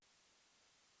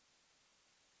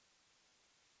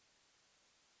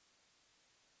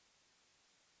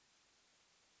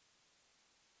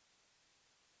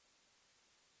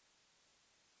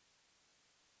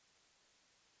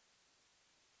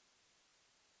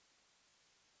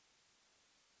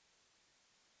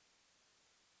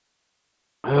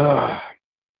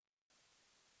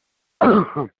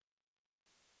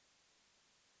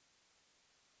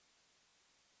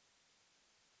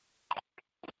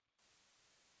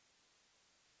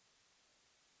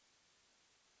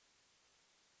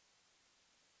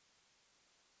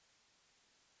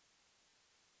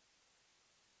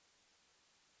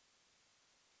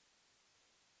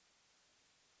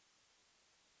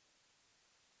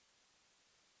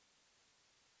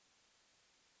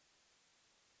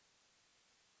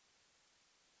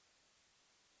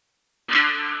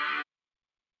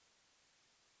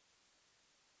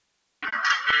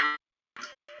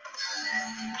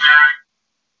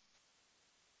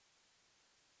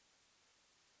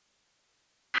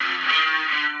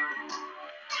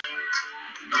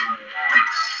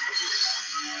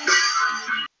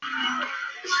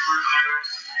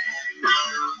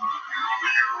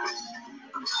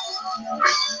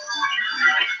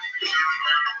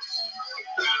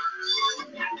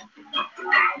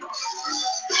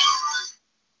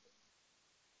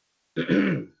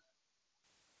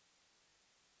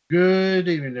Good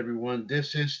evening, everyone.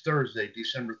 This is Thursday,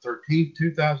 December 13th,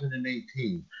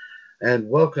 2018, and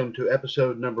welcome to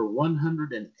episode number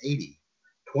 180,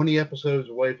 20 episodes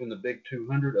away from the big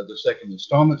 200 of the second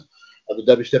installment of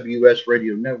the WCWUS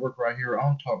radio network right here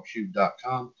on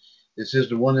TalkShoe.com. This is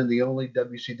the one and the only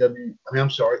NWO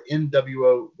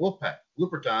Wolfpac.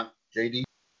 Blooper time, JD.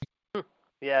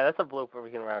 Yeah, that's a blooper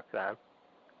we can rock down.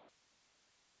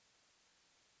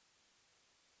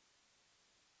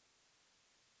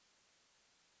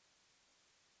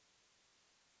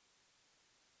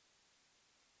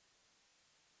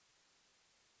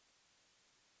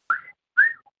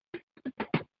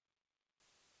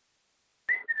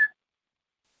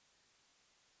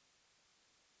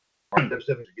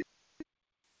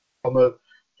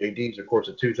 JD's, of course,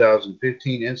 a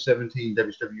 2015 and 17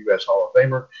 WCWUS Hall of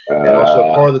Famer, and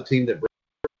also part of the team that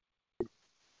brings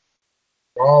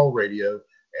Raw Radio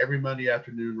every Monday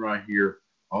afternoon right here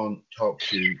on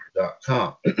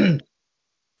TalkShoe.com.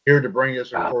 Here to bring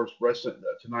us, of course,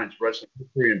 tonight's wrestling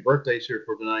history and birthdays here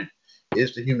for tonight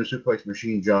is the Human Suplex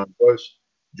Machine, John Gross.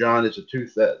 John is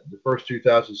the first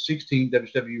 2016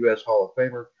 WCWUS Hall of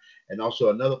Famer, and also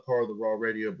another part of the Raw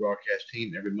Radio broadcast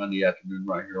team every Monday afternoon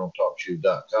right here on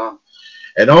TalkShoe.com.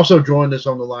 And also joined us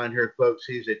on the line here, folks,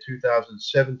 he's a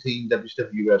 2017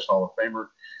 WCWUS Hall of Famer,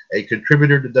 a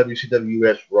contributor to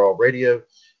WCWUS Raw Radio,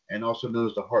 and also known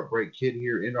as the Heartbreak Kid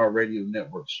here in our radio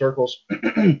network circles.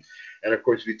 And, of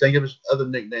course, if you think of his other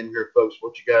nickname here, folks,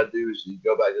 what you got to do is you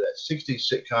go back to that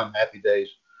 60s sitcom Happy Days,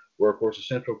 where, of course, the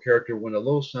central character went a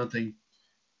little something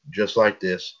just like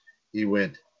this. He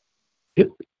went,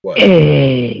 what?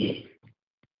 Yes,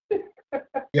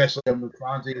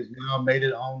 Fonzie has now made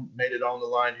it on the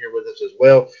line here with us as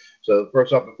well. So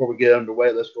first off, before we get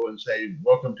underway, let's go ahead and say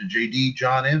welcome to JD,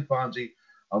 John, and Fonzie.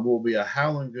 Will be a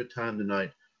howling good time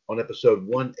tonight on episode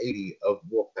 180 of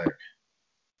Wolfpac.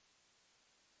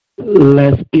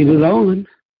 Let's get it on.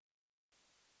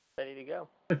 Ready to go.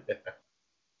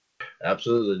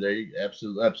 Absolutely.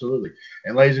 Absolutely.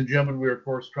 And ladies and gentlemen, we're of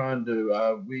course trying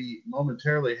to, we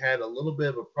momentarily had a little bit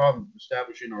of a problem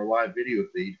establishing our live video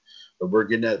feed, but we're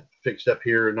getting that fixed up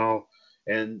here and all.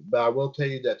 But I will tell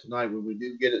you that tonight when we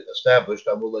do get it established,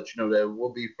 I will let you know that it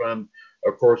will be from,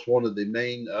 of course, one of the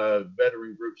main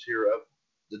veteran groups here of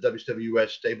the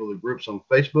WCWUS stable of groups on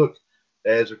Facebook,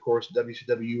 as of course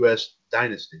WCWUS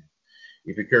Dynasty.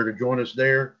 If you care to join us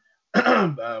there,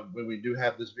 when we do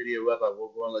have this video up, I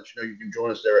will go and let you know you can join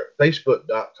us there at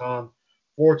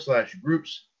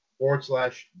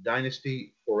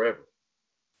facebook.com/groups/Dynasty Forever.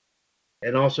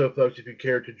 And also, folks, if you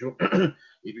care to join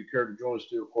us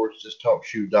too, of course, just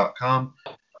TalkShoe.com.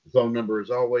 The phone number is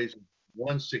always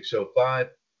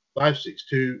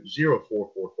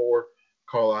 1-605-562-0444.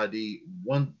 Call ID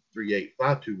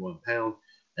 138521#,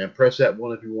 and press that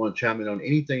one if you want to chime in on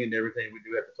anything and everything we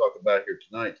do have to talk about here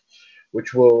tonight,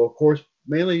 which will, of course,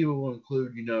 mainly will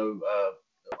include, or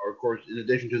of course, in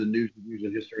addition to the news, reviews,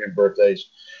 and history and birthdays,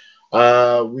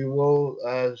 we will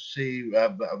see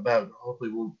about,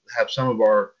 hopefully we'll have some of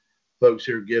our folks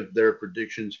here give their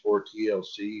predictions for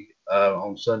TLC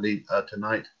on Sunday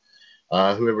tonight.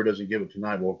 Whoever doesn't give it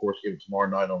tonight will, of course, give it tomorrow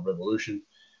night on Revolution.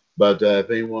 But if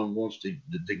anyone wants to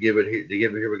give it here,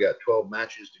 we got 12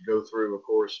 matches to go through, of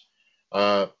course,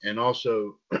 and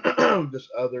also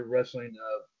just other wrestling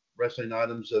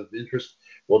items of interest.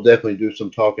 We'll definitely do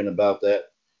some talking about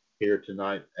that here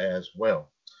tonight as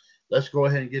well. Let's go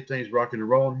ahead and get things rocking and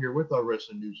rolling here with our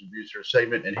wrestling news and views here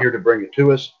segment, and here to bring it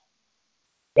to us,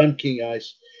 Gun King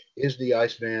Ice is the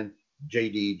Iceman,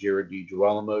 JD, Jared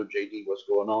DiGirolamo. JD, what's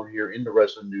going on here in the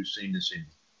wrestling news scene this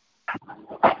evening?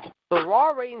 The Raw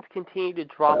ratings continue to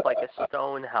drop like a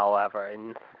stone, however,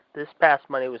 and this past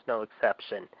Monday was no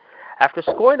exception. After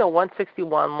scoring a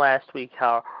 161 last week,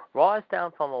 however, Raw is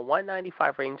down from a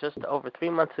 195 rating just over 3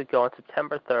 months ago on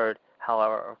September 3rd,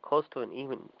 however, or close to an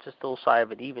even, just a little shy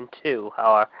of an even 2,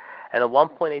 however, and a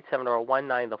 1.87 or a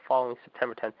 1.9 the following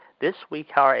September 10th. This week,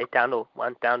 however, it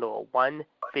went down to a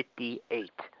 158,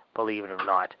 believe it or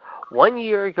not. 1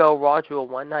 year ago, Raw drew a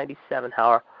 197,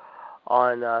 however,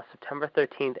 on September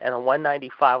 13th and a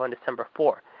 195 on December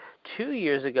 4th. 2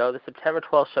 years ago, the September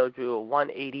 12th show drew a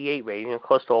 188 rating,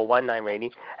 close to a 1.9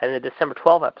 rating, and the December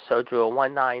 12th episode drew a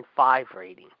 195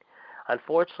 rating.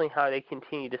 Unfortunately, however, they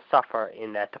continue to suffer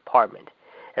in that department.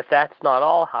 If that's not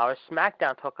all, however,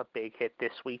 SmackDown took a big hit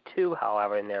this week too,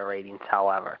 however, in their ratings,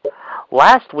 however.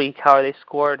 Last week, however, they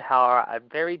scored, however, a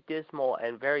very dismal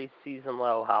and very season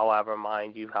low, however,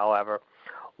 mind you, however,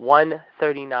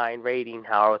 139 rating,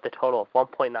 however, with a total of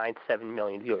 1.97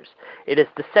 million viewers. It is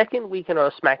the second week in a row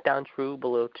SmackDown drew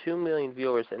below 2 million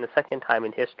viewers in the second time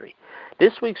in history.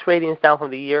 This week's rating is down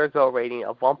from the year ago rating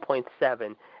of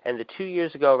 1.7 and the 2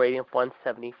 years ago rating of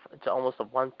 170 to almost a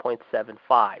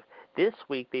 1.75. This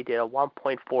week they did a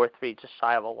 1.43, just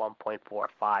shy of a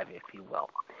 1.45, if you will.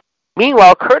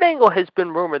 Meanwhile, Kurt Angle has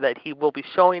been rumored that he will be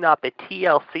showing up at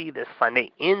TLC this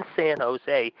Sunday in San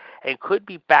Jose and could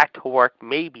be back to work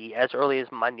maybe as early as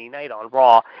Monday night on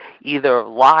Raw, either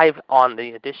live on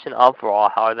the edition of Raw,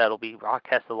 however, that'll be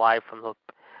broadcasted live from the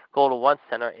Golden One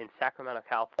Center in Sacramento,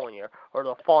 California, or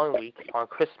the following week on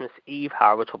Christmas Eve,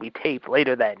 however, which will be taped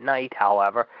later that night,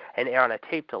 however, and air on a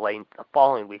tape delay the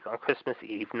following week on Christmas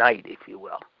Eve night, if you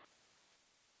will.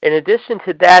 In addition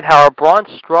to that, however, Braun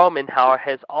Strowman, however,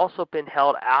 has also been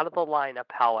held out of the lineup,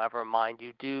 however, mind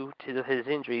you, due to his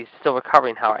injuries, still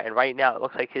recovering, however, and right now it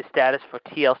looks like his status for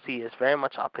TLC is very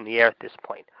much up in the air at this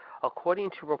point.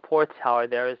 According to reports, however,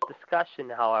 there is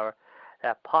discussion, however,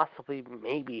 that possibly,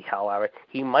 maybe, however,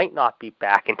 he might not be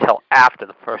back until after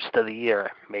the first of the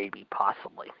year, maybe,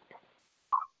 possibly.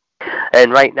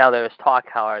 And right now there is talk,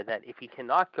 however, that if he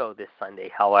cannot go this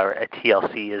Sunday, however, at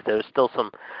TLC, there's still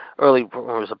some early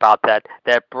rumors about that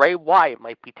Bray Wyatt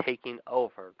might be taking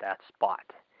over that spot.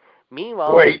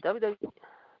 Meanwhile,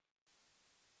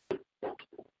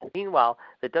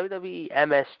 the WWE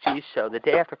MSG show, the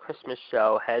Day After Christmas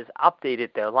show, has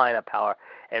updated their lineup, however,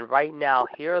 and right now,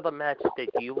 here are the matches that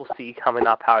you will see coming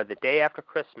up, however, the day after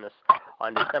Christmas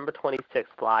on December 26th,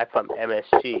 live from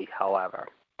MSG, however.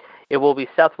 It will be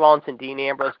Seth Rollins and Dean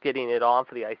Ambrose getting it on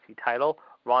for the IC title,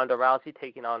 Ronda Rousey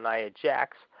taking on Nia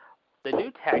Jax. The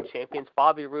new tag champions,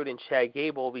 Bobby Roode and Chad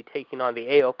Gable, will be taking on the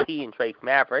AOP and Drake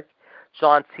Maverick.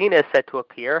 John Cena is set to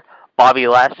appear. Bobby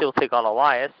Lashley will take on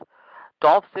Elias.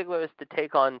 Dolph Ziggler is to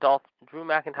take on Drew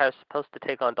McIntyre is supposed to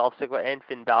take on Dolph Ziggler and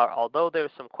Finn Balor, although there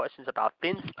are some questions about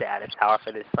Finn's status, however,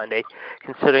 for this Sunday,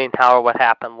 considering, however, what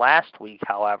happened last week,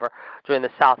 however, during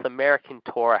the South American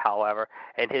tour, however,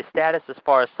 and his status as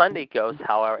far as Sunday goes,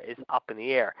 however, is up in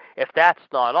the air. If that's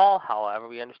not all, however,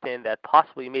 we understand that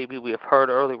possibly maybe we have heard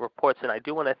early reports, and I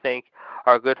do want to thank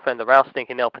our good friend, the Rattlesnake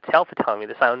and Neil Patel, for telling me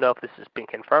this. I don't know if this has been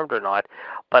confirmed or not,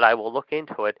 but I will look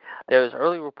into it. There's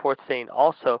early reports saying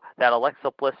also that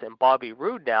Alexa Bliss and Bobby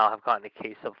Roode now have gotten a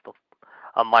case of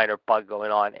a minor bug going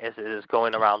on as it is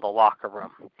going around the locker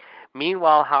room.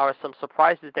 Meanwhile, however, some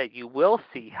surprises that you will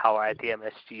see, however, at the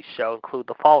MSG show include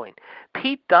the following.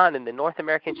 Pete Dunne and the North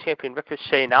American champion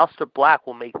Ricochet and Aleister Black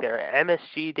will make their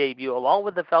MSG debut along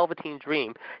with the Velveteen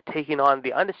Dream, taking on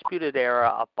the Undisputed Era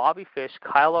of Bobby Fish,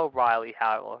 Kyle O'Reilly,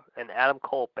 however, and Adam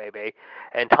Cole, baby,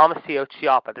 and Tomasio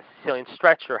Ciampa, the Sicilian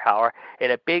Stretcher, however,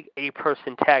 in a big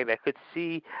 8-person tag that could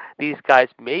see these guys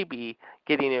maybe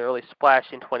getting an early splash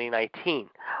in 2019.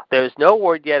 There is no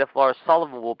word yet if Lars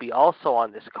Sullivan will be also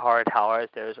on this card, however, as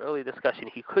there is early discussion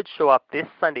he could show up this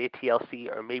Sunday at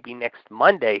TLC or maybe next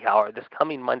Monday, however, this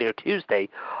coming Monday or Tuesday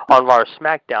on Raw or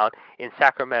SmackDown in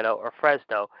Sacramento or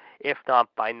Fresno, if not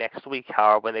by next week,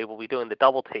 however, when they will be doing the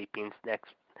double tapings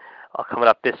coming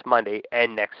up this Monday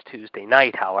and next Tuesday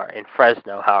night, however, in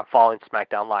Fresno, however, following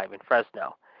SmackDown Live in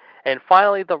Fresno. And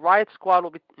finally, the Riot Squad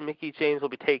Mickie James will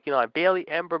be taking on Bayley,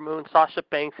 Ember Moon, Sasha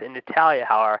Banks, and Natalya,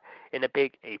 however, in a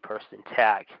big 8-person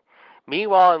tag.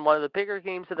 Meanwhile, in one of the bigger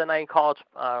games of the night in college,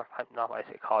 I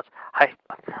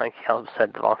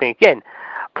said the wrong thing again,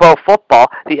 pro football,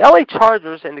 the LA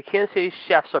Chargers and the Kansas City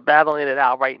Chiefs are battling it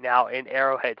out right now in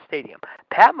Arrowhead Stadium.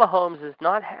 Pat Mahomes is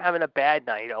not having a bad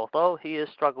night, although he is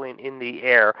struggling in the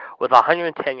air with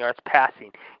 110 yards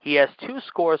passing. He has 2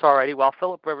 scores already, while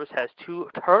Phillip Rivers has 2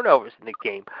 turnovers in the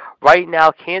game. Right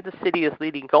now, Kansas City is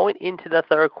leading going into the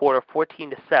third quarter,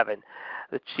 14-7.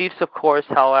 The Chiefs, of course,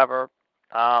 however,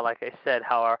 like I said,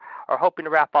 how are hoping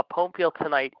to wrap up home field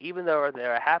tonight, even though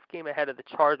they're a half game ahead of the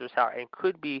Chargers, and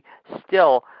could be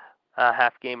still a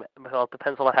half game. Well, it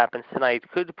depends on what happens tonight.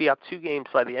 Could be up 2 games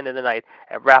by the end of the night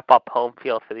and wrap up home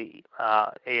field for the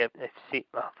AFC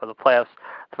for the playoffs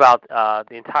throughout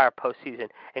the entire postseason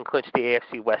and clinch the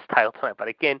AFC West title tonight. But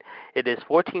again, it is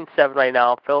 14-7 right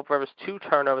now. Phillip Rivers 2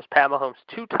 turnovers, Pat Mahomes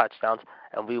 2 touchdowns,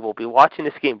 and we will be watching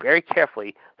this game very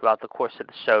carefully throughout the course of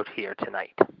the show here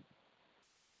tonight.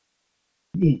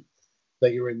 Thank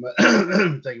you very much.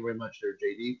 Thank you very much there,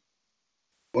 JD.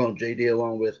 Well, JD,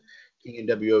 along with King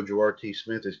NWO JR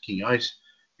Smith is King Ice,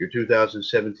 your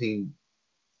 2017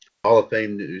 Hall of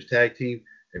Fame News Tag Team.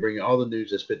 They bring you all the news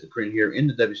that's fit to print here in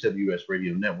the WCWUS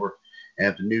Radio Network. And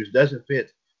if the news doesn't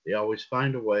fit, they always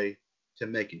find a way to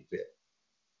make it fit.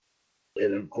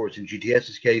 And of course, in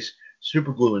GTS's case,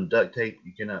 super glue and duct tape.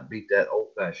 You cannot beat that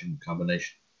old-fashioned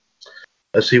combination.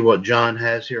 Let's see what John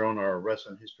has here on our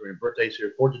wrestling history and birthdays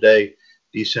here for today,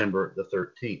 December the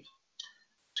 13th.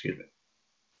 Excuse me.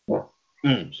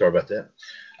 Sorry about that.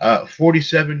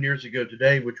 47 years ago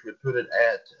today, which would put it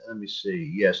at,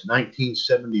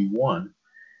 1971,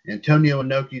 Antonio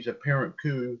Inoki's apparent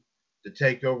coup to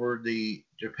take over the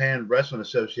Japan Wrestling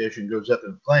Association goes up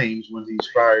in flames when he's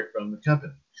fired from the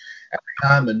company. At the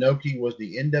time, Inoki was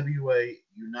the NWA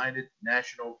United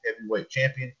National Heavyweight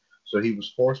Champion, so he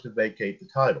was forced to vacate the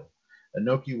title.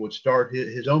 Inoki would start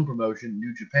his own promotion,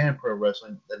 New Japan Pro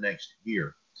Wrestling, the next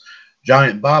year.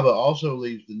 Giant Baba also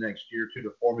leaves the next year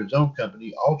to form his own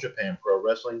company, All Japan Pro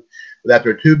Wrestling. But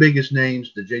after 2 biggest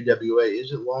names, the JWA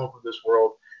isn't long for this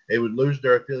world. They would lose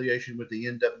their affiliation with the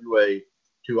NWA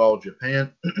to All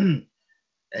Japan,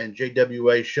 and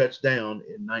JWA shuts down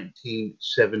in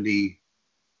 1970.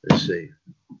 Let's see.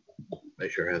 Make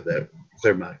sure I have that.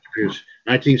 Clear my computer.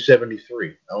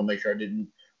 1973. I'll make sure I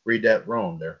didn't read that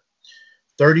wrong there.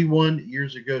 31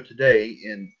 years ago today,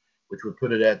 which would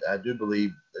put it at, I do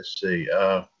believe, let's see.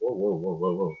 Whoa.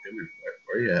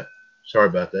 Where are you at? Sorry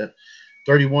about that.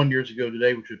 31 years ago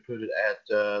today, which would put it at,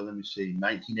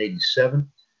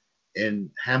 1987 in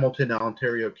Hamilton,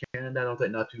 Ontario, Canada. I don't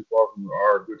think not too far from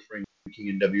our good friend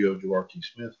King NWO JR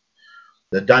Smith.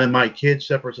 The Dynamite Kid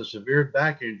suffers a severe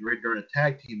back injury during a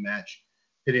tag team match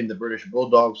pitting the British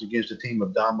Bulldogs against a team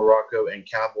of Don Morocco and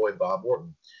Cowboy Bob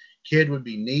Orton. Kid would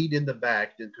be kneed in the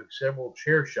back, then took several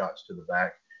chair shots to the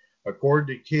back.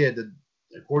 According to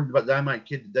Dynamite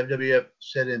Kid, the WWF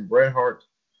set in Bret Hart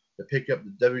to pick up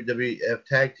the WWF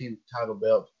Tag Team title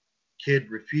belt. Kid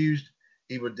refused.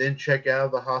 He would then check out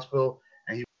of the hospital,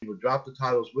 and he would drop the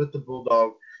titles with the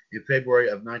Bulldog in February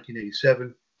of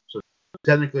 1987. So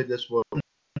technically, this was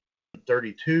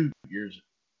 32 years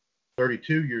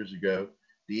ago.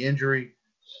 The injury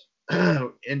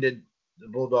ended the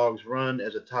Bulldogs' run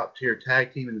as a top-tier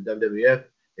tag team in the WWF.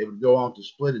 They would go on to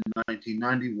split in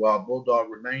 1990 while Bulldog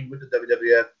remained with the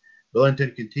WWF.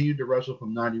 Billington continued to wrestle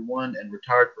from 91 and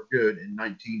retired for good in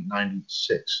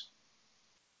 1996.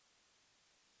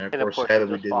 And of course,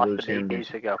 sadly, we did lose him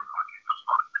days ago.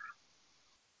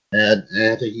 And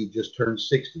I think he just turned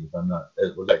 60, if I'm not.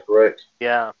 Was that correct?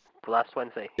 Yeah, last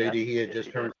Wednesday. JD, he had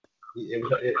just turned. It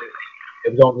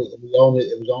was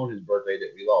on his birthday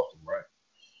that we lost him, right?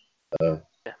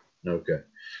 Yeah. Okay.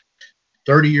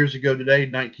 30 years ago today,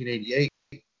 1988,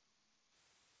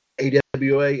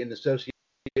 AWA in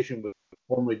association with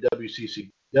formerly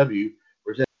WCCW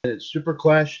presented Super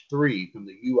Clash 3 from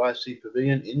the UIC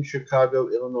Pavilion in Chicago,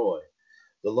 Illinois.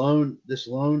 This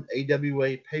lone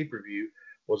AWA pay-per-view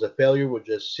was a failure with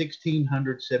just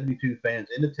 1,672 fans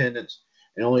in attendance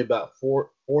and only about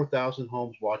 4,000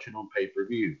 homes watching on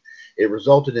pay-per-view. It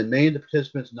resulted in many of the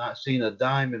participants not seeing a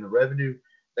dime in the revenue,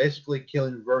 basically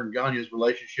killing Vern Gagne's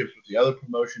relationships with the other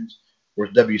promotions, was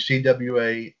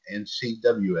WCWA and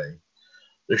CWA.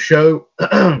 The show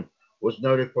was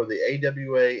noted for the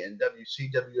AWA and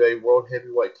WCWA World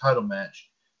Heavyweight title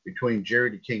match between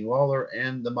Jerry the King Lawler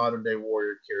and the modern-day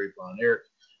warrior Kerry Von Erich.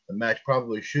 The match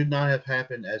probably should not have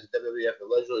happened, as the WWF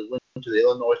allegedly went to the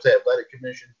Illinois State Athletic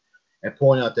Commission and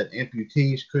pointed out that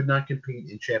amputees could not compete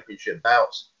in championship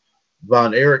bouts.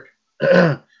 Von Erich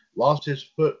lost his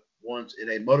foot once in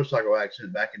a motorcycle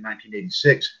accident back in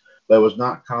 1986, but it was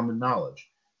not common knowledge.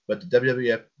 But the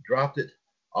WWF dropped it.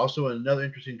 Also, in another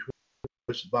interesting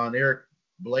twist, Von Erich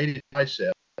bladed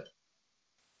bicep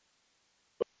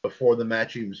before the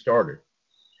match even started.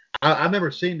 I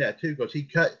remember seeing that too, because he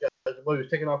was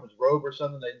taking off his robe or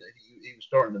something. He was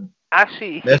starting to.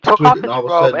 Actually, he took off his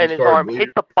robe and his arm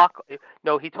hit the buckle.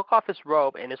 No, he took off his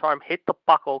robe and his arm hit the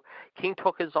buckle. King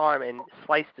took his arm and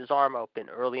sliced his arm open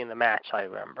early in the match, I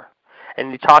remember.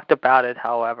 And you talked about it,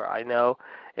 however, I know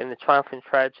in the Triumph and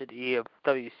Tragedy of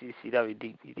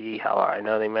WCWUS, however, I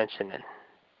know they mentioned it.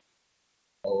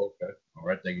 Oh, okay. All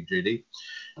right. Thank you, JD.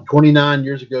 29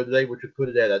 years ago today, which would put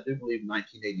it at, I do believe,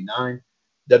 1989,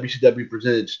 WCW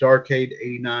presented Starrcade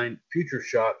 89 Future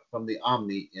Shot from the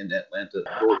Omni in Atlanta,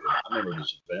 Georgia. I remember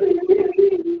this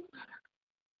event.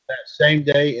 That same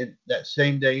day in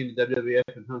the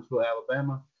WWF in Huntsville,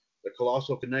 Alabama, the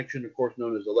Colossal Connection, of course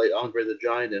known as the late Andre the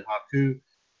Giant and Haku,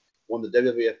 won the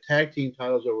WWF Tag Team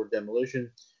titles over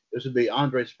Demolition. This would be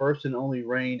Andre's first and only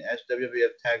reign as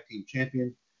WWF Tag Team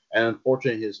Champion, and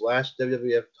unfortunately his last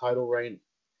WWF title reign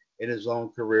in his own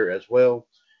career as well,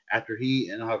 after he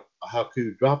and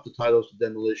Haku dropped the titles to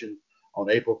Demolition on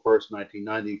April 1st,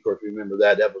 1990. Of course, remember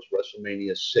that was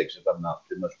WrestleMania 6, if I'm not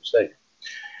too much mistaken.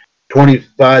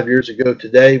 25 years ago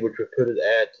today, which would put it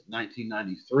at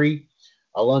 1993,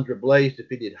 Alundra Blaze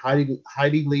defeated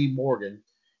Heidi Lee Morgan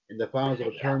in the finals of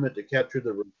a tournament to capture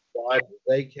the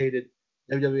vacated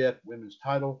WWF Women's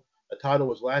title. The title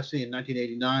was last seen in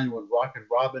 1989 when Rockin'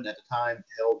 Robin at the time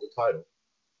held the title.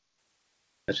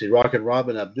 I see Rockin'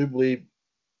 Robin, I do believe.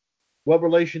 What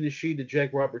relation is she to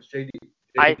Jake Roberts, JD?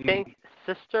 I think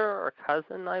sister or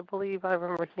cousin, I believe I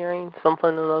remember hearing something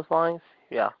in those lines.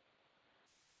 Yeah.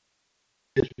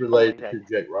 Is related to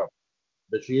Jake Roberts.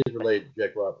 But she is related to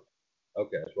Jake Roberts.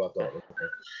 Okay, that's what I thought.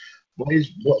 Okay.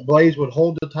 Blaze would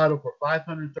hold the title for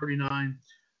 539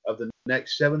 of the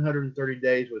next 730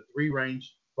 days with 3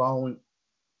 reigns following.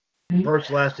 First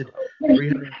lasted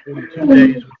 342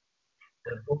 days.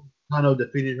 Kano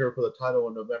defeated her for the title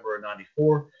in November of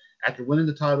 94. After winning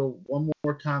the title one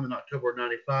more time in October of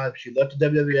 95, she left the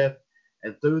WWF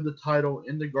and threw the title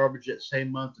in the garbage that same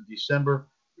month of December,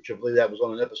 which I believe that was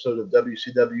on an episode of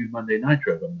WCW Monday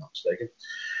Nitro, if I'm not mistaken.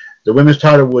 The women's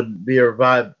title would be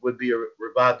revived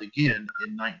again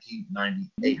in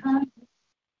 1998.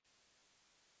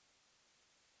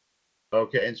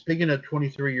 Okay, and speaking of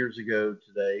 23 years ago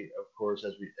today, of course,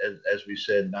 as we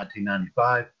said,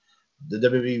 1995, the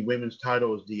WWE Women's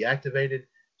title was deactivated,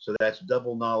 so that's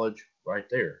double knowledge right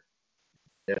there.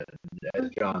 Yeah, as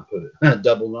John put it,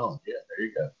 double knowledge. Yeah, there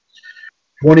you go.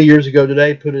 20 years ago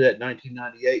today, put it at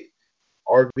 1998.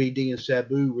 RVD and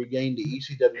Sabu regained the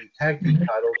ECW Tag Team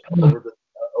titles over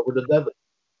the W.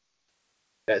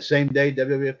 That same day,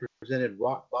 WWF presented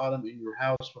Rock Bottom in Your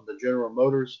House from the General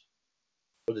Motors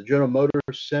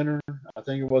Center. I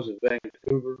think it was in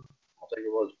Vancouver. I think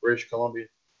it was British Columbia.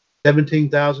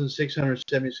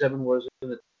 17,677 was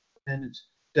in attendance.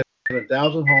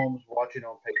 7,000 homes watching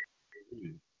on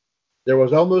pay-per-view. There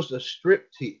was almost a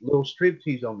little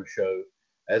striptease on the show,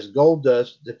 as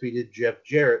Goldust defeated Jeff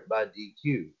Jarrett by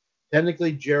DQ.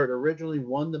 Technically, Jarrett originally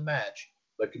won the match,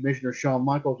 but Commissioner Shawn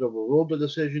Michaels overruled the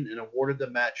decision and awarded the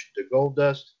match to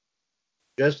Goldust.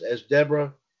 Just as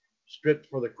Deborah stripped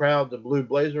for the crowd, the Blue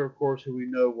Blazer, of course, who we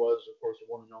know was, of course, the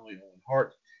one and only Owen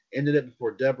Hart, ended it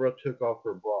before Deborah took off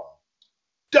her bra.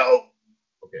 Dope!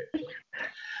 Okay.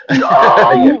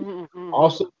 No!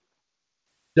 Also,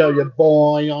 your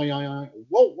boy,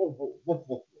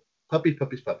 whoa. Puppies.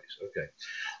 Okay.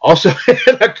 Also,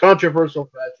 in a controversial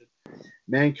fashion,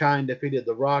 Mankind defeated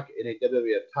The Rock in a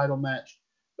WWF title match,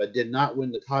 but did not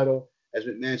win the title. As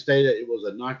McMahon stated, it was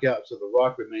a knockout, so The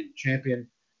Rock remained champion.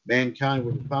 Mankind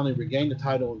would finally regain the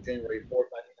title on January 4th,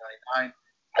 1999,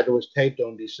 after it was taped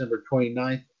on December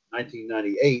 29th,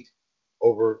 1998,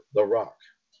 over The Rock.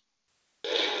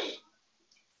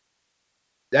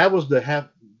 That was the half.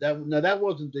 That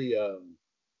wasn't the.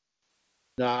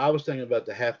 No, I was thinking about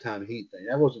the halftime heat thing.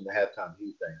 That wasn't the halftime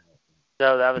heat thing.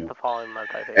 No, that was the following month,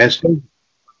 I think. And so,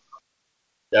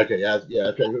 okay, yeah. They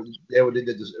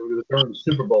did this. It was during the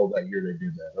Super Bowl that year. They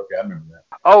did that. Okay, I remember that.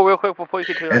 Oh, real quick before you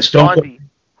continue, Fonzie.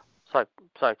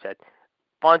 Sorry, Chad.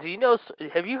 Fonzie,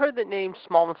 have you heard the name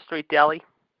Smallman Street Deli?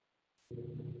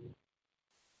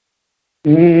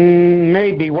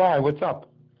 Maybe. Why? What's up?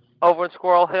 Over in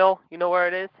Squirrel Hill. You know where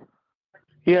it is?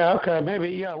 Yeah, okay. Maybe.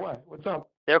 Yeah, what? What's up?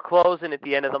 They're closing at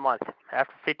the end of the month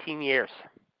after 15 years.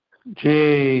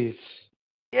 Jeez.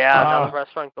 Yeah, another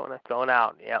restaurant going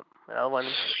out. Yep, another one.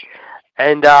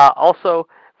 And also,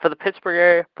 for the Pittsburgh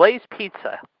area, Blaze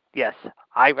Pizza. Yes,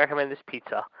 I recommend this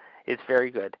pizza. It's very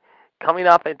good. Coming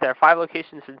up at their 5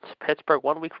 locations in Pittsburgh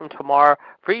 1 week from tomorrow,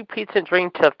 free pizza and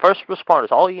drink to first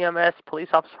responders, all EMS, police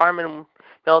officers, firemen,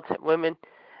 women,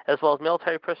 as well as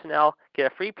military personnel.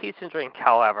 Get a free pizza and drink,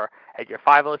 however, at your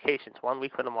 5 locations 1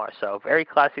 week from tomorrow. So very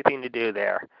classy thing to do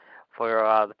there for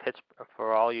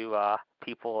all you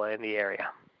people in the area.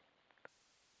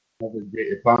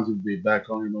 If Fonzie would be back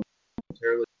on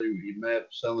momentarily, he may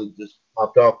have suddenly just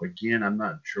popped off again. I'm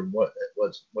not sure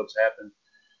what's happened.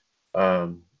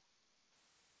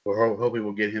 We're hoping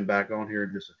we'll get him back on here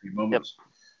in just a few moments.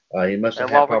 Yep. He must have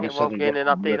And had while probably we're something getting going an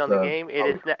on update with. on the game,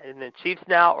 and the Chiefs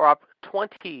now are up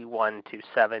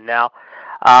 21-7. Now,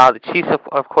 the Chiefs,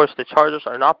 of course, the Chargers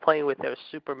are not playing with their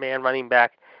Superman running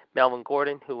back Melvin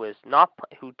Gordon, who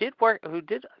did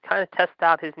kind of test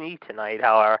out his knee tonight.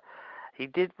 However, he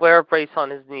did wear a brace on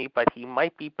his knee, but he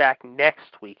might be back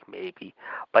next week, maybe.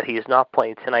 But he is not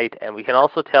playing tonight. And we can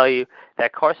also tell you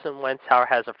that Carson Wentz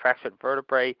has a fractured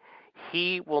vertebrae.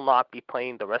 He will not be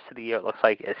playing the rest of the year, it looks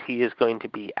like, as he is going to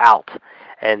be out.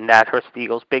 And that hurts the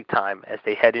Eagles big time as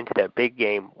they head into their big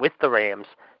game with the Rams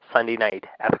Sunday night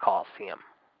at the Coliseum.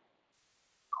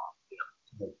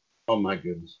 Oh, my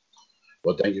goodness.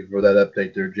 Well, thank you for that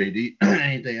update there, JD.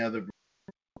 Anything other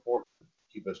before?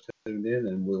 Keep us tuned in,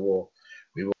 and we will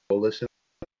listen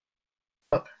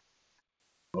up.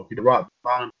 Okay, the Rock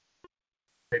Bottom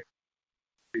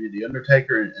defeated The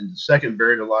Undertaker in the second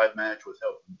Buried Alive match with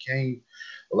help from Kane.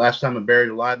 The last time a Buried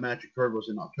Alive match occurred was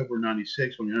in October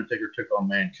 '96 when The Undertaker took on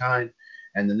Mankind,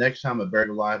 and the next time a Buried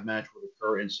Alive match would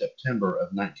occur in September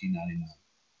of 1999.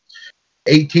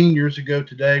 18 years ago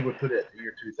today, we put it at the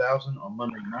year 2000 on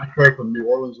Monday Nitro from New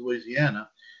Orleans, Louisiana.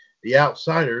 The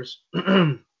Outsiders.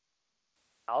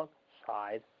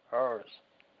 Outsiders.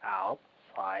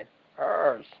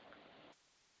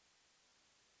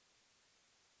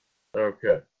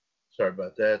 Okay, sorry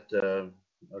about that.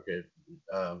 Okay,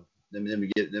 let me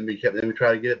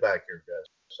try to get it back here, guys.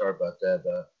 Sorry about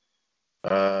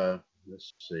that.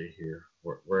 Let's see here.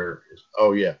 Where is?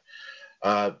 Oh yeah.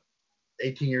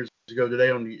 18 years ago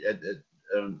today, on the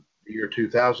year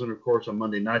 2000, of course, on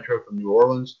Monday Nitro from New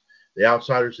Orleans, the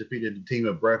Outsiders defeated the team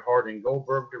of Bret Hart and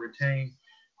Goldberg to retain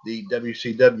the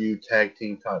WCW Tag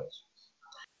Team titles.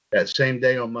 That same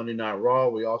day on Monday Night Raw,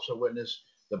 we also witnessed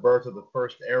the birth of the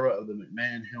first era of the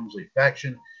McMahon-Helmsley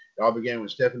faction. It all began when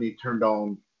Stephanie turned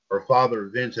on her father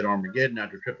Vince at Armageddon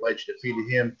after Triple H defeated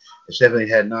him, and Stephanie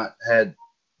had not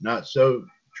so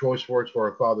choice words for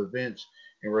her father Vince,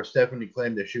 and where Stephanie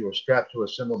claimed that she was strapped to a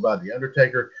symbol by the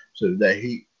Undertaker so that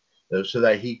he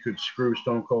could screw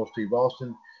Stone Cold Steve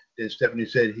Austin. Then Stephanie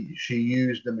said she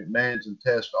used the McMahons and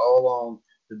Test all along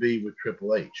to be with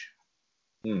Triple H.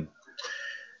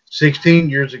 16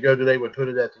 years ago today, we put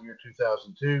it at the year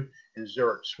 2002 in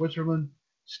Zurich, Switzerland.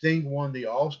 Sting won the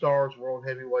All-Stars World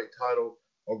Heavyweight title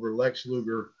over Lex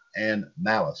Luger and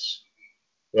Malice.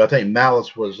 Well, I think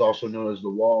Malice was also known as the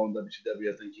Wall in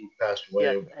WCW. I think he passed away.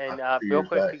 Yes, and real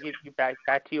quick to give you back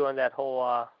to you on that whole,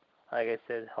 like I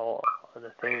said,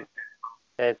 the thing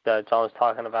that John was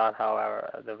talking about.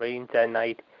 However, the ratings that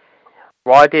night,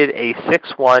 Raw did a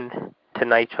 6-1 to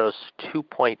Nitro's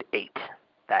 2.8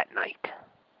 that night.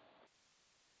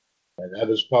 And that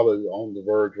was probably on the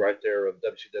verge right there of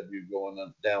WCW going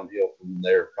downhill from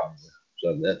there, probably.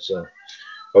 So that's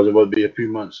because it would be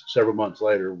several months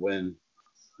later when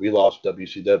we lost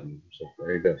WCW. So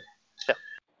there you go. Yeah.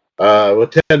 Well,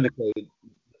 technically,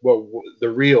 the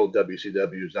real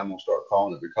WCW is I'm gonna start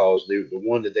calling it, because the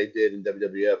one that they did in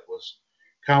WWF was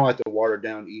kind of like the watered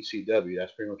down ECW.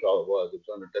 That's pretty much all it was. It was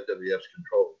under WWF's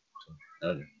control.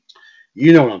 So,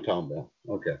 you know what I'm talking about?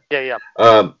 Okay. Yeah.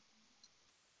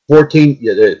 14.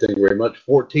 Yeah, thank you very much.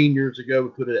 14 years ago, we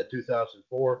put it at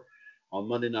 2004 on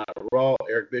Monday Night Raw.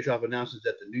 Eric Bischoff announces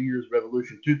that the New Year's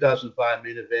Revolution 2005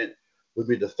 main event would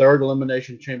be the third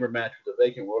Elimination Chamber match for the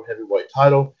vacant World Heavyweight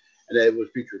title, and that it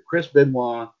would feature Chris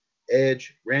Benoit,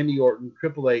 Edge, Randy Orton,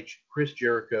 Triple H, Chris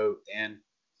Jericho, and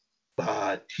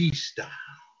Batista.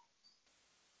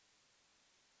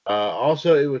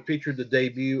 Also, it would feature the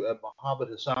debut of Muhammad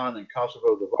Hassan and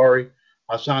Kosovo Davari.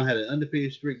 Hassan had an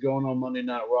undefeated streak going on Monday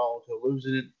Night Raw until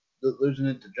losing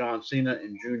it to John Cena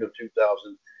in June of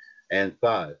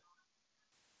 2005.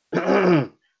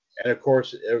 And of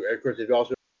course, if you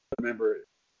also remember,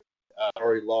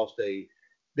 already lost a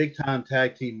big-time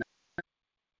tag team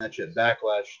match at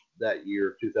Backlash that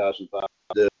year, 2005.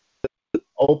 The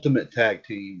ultimate tag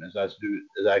team, as I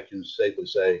can safely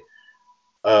say,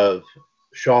 of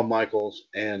Shawn Michaels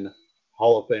and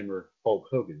Hall of Famer Hulk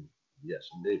Hogan. Yes,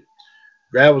 indeed.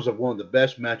 That was one of the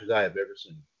best matches I have ever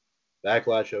seen.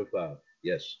 Backlash 05.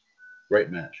 Yes, great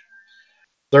match.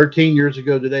 13 years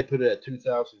ago today, put it at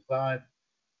 2005.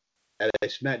 At a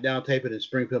SmackDown taping in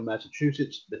Springfield,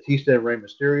 Massachusetts, Batista and Rey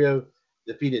Mysterio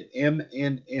defeated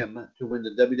M&M to win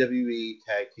the WWE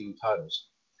Tag Team titles.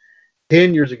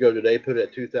 10 years ago today, put it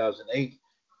at 2008.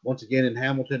 Once again in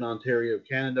Hamilton, Ontario,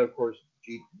 Canada, of course,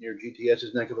 near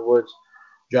GTS's neck of the woods,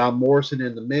 John Morrison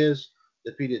and The Miz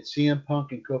defeated CM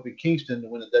Punk and Kofi Kingston to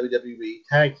win the WWE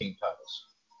Tag Team titles.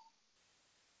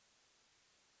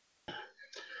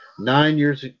 9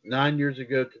 years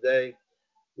ago today,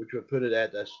 which would put it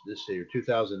at this year,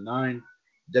 2009.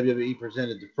 WWE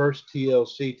presented the first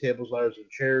TLC Tables, Ladders, and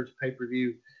Chairs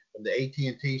pay-per-view from the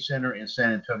AT&T Center in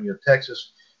San Antonio,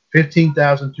 Texas.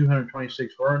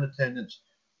 15,226 were in attendance,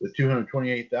 with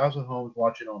 228,000 homes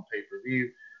watching on pay-per-view.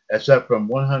 That's up from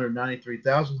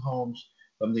 193,000 homes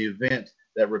from the event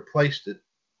that replaced it.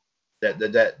 That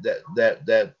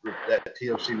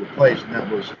TLC replaced, and that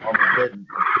was Armageddon.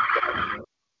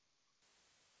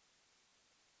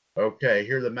 Okay,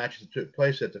 here are the matches that took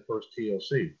place at the first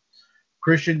TLC.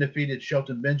 Christian defeated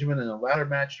Shelton Benjamin in a ladder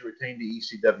match to retain the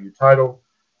ECW title.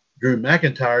 Drew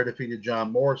McIntyre defeated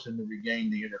John Morrison to regain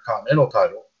the Intercontinental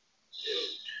title.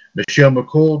 Michelle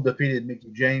McCool defeated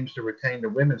Mickie James to retain the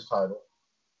women's title.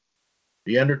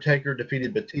 The Undertaker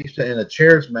defeated Batista in a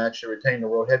chairs match to retain the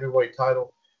World Heavyweight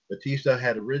title. Batista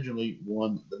had originally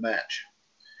won the match.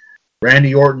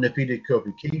 Randy Orton defeated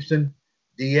Kofi Kingston.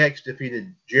 DX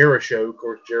defeated Jericho, of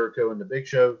course, Jericho and the Big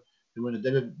Show, to win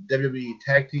the WWE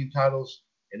Tag Team titles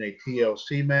in a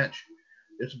TLC match.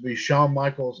 This will be Shawn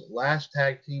Michaels' last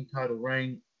tag team title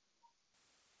reign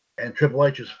and Triple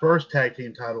H's first tag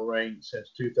team title reign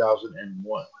since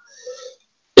 2001.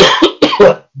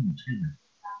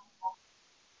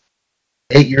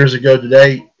 8 years ago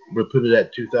today, we'll put it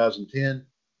at 2010.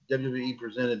 WWE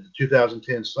presented the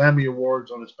 2010 Slammy Awards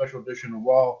on a special edition of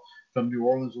Raw from New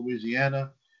Orleans,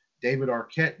 Louisiana. David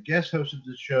Arquette guest hosted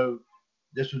the show.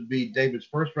 This would be David's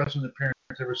first wrestling appearance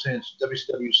ever since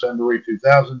WCW February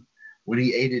 2000, when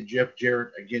he aided Jeff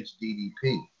Jarrett against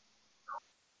DDP.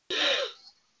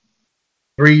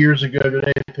 3 years ago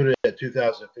today, put it at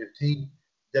 2015,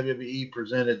 WWE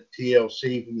presented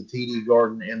TLC from the TD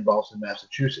Garden in Boston,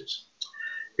 Massachusetts.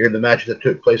 Here are the matches that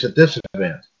took place at this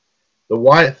event. The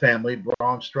Wyatt family,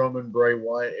 Braun Strowman, Bray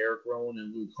Wyatt, Eric Rowan,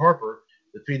 and Luke Harper,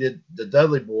 defeated the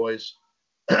Dudley Boys,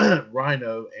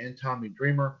 Rhino, and Tommy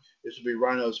Dreamer. This will be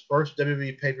Rhino's first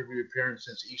WWE pay-per-view appearance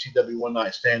since ECW One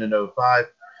Night Stand in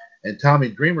 2005, and Tommy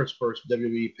Dreamer's first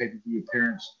WWE pay-per-view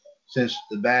appearance since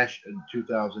the Bash in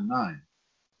 2009.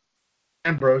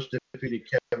 Ambrose defeated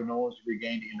Kevin Owens to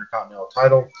regain the Intercontinental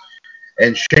title,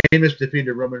 and Sheamus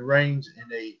defeated Roman Reigns in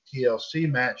a TLC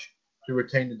match to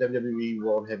retain the WWE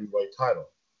World Heavyweight title.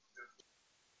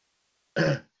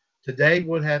 Today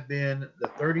would have been the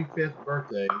 35th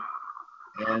birthday,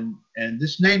 and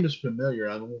this name is familiar.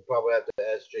 I will probably have to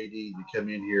ask JD to come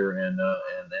in here and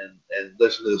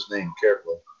listen to this name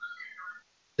carefully.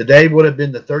 Today would have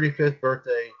been the 35th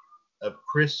birthday of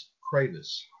Chris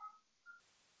Kravis.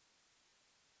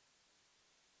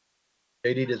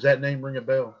 JD, does that name ring a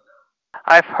bell?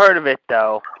 I've heard of it,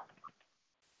 though.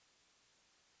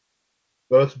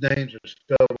 Both names are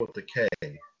spelled with a K.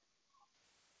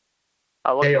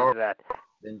 I'll look into that.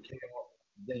 Then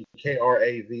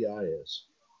Kravis.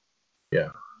 Yeah.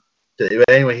 But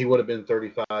anyway, he would have been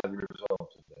 35 years old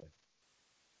today.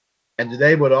 And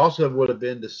today would have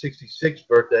been the 66th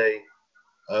birthday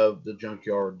of the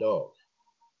Junkyard Dog.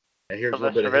 And here's a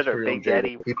little bit of history on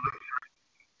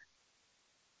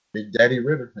Big Daddy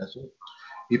Ritter, that's it.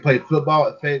 He played football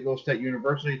at Fayetteville State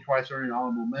University, twice earning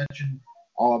honorable mention,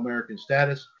 All-American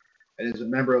status, and is a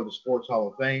member of the Sports Hall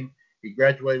of Fame. He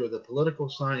graduated with a political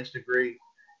science degree.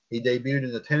 He debuted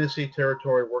in the Tennessee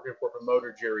Territory working for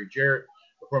promoter Jerry Jarrett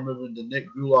before moving to Nick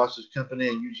Goulas's company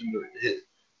and using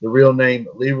the real name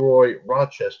Leroy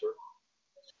Rochester.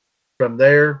 From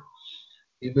there,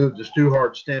 he moved to Stu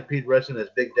Hart's Stampede Wrestling as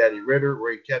Big Daddy Ritter,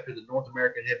 where he captured the North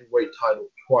American Heavyweight title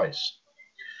twice.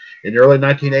 In the early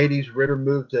 1980s, Ritter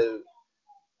moved to,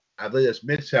 I believe that's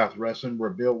Mid-South Wrestling, where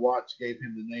Bill Watts gave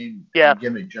him the name and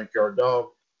gimmick Junkyard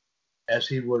Dog, as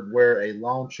he would wear a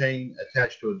long chain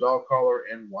attached to a dog collar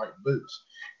and white boots.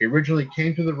 He originally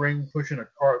came to the ring pushing a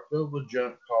cart filled with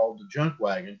junk called the Junk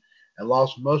Wagon, and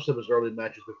lost most of his early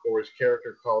matches before his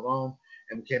character caught on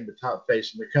and became the top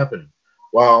face in the company.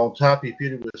 While on top, he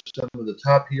feuded with some of the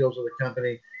top heels of the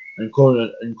company,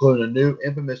 including a new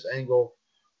infamous angle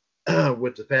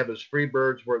with the Fabulous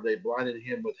Freebirds, where they blinded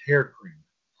him with hair cream.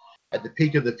 At the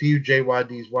peak of the feud,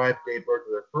 JYD's wife gave birth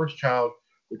to their first child,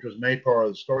 which was made part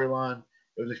of the storyline.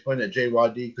 It was explained that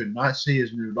JYD could not see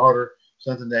his new daughter,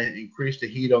 something that increased the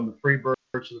heat on the Freebirds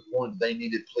to the point that they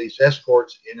needed police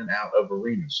escorts in and out of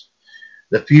arenas.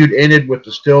 The feud ended with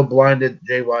the still blinded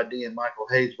JYD and Michael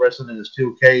Hayes wrestling in a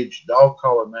steel cage dog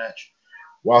collar match,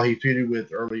 while he feuded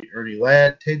with Ernie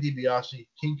Ladd, Ted DiBiase,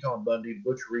 King Kong Bundy,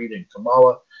 Butch Reed, and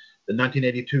Kamala. The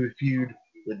 1982 feud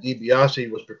with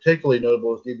DiBiase was particularly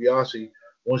notable as DiBiase,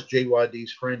 once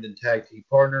JYD's friend and tag team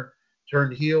partner,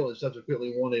 turned heel and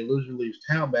subsequently won a Loser Leaves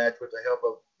Town match with the help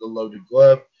of the Loaded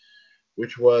Glove,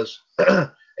 which was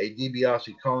a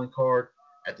DiBiase calling card.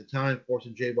 at the time,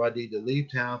 forcing JYD to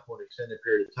leave town for an extended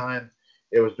period of time.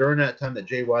 It was during that time that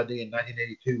JYD in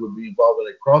 1982 would be involved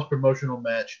in a cross-promotional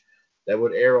match that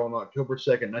would air on October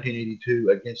 2nd, 1982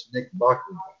 against Nick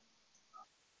Bockley.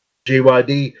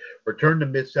 JYD returned to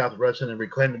Mid-South Wrestling and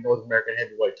reclaimed the North American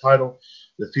Heavyweight title.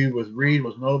 The feud with Reed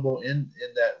was notable in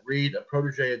that Reed, a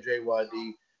protege of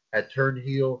JYD, had turned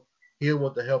heel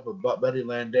with the help of Buddy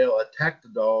Landale, attacked the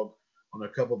Dog on a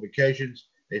couple of occasions.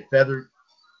 They feathered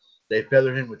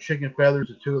him with chicken feathers.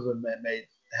 The two of them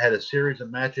had a series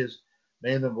of matches.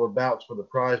 Many of them were bouts for the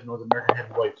prized North American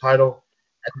Heavyweight title.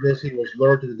 After this, he was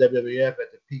lured to the WWF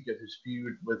at the peak of his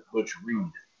feud with Butch Reed.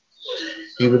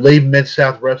 He would leave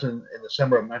Mid-South Wrestling in the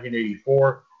summer of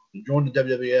 1984 to join the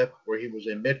WWF, where he was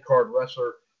a mid-card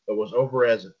wrestler but was over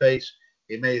as a face.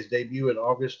 He made his debut in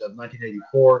August of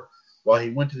 1984. While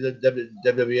he went to the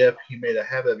WWF, he made a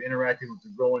habit of interacting with the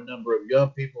growing number of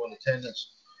young people in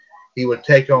attendance. He would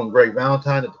take on Greg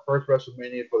Valentine at the first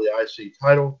WrestleMania for the IC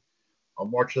title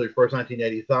on March 31st,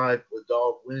 1985, with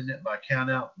Dog winning it by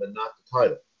countout, but not the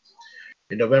title.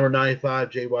 In November 95,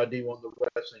 JYD won the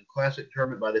Wrestling Classic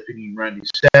tournament by defeating Randy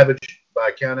Savage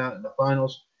by countout in the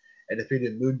finals and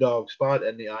defeated Moon Dog Spot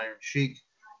and the Iron Sheik.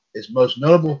 His most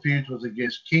notable feuds was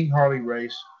against King Harley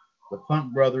Race, the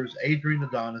Funk Brothers, Adrian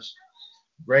Adonis,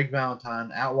 Greg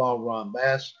Valentine, Outlaw Ron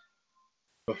Bass,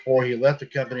 before he left the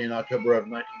company in October of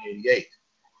 1988.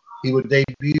 He would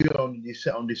debut on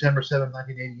December 7,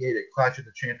 1988 at Clash of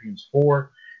the Champions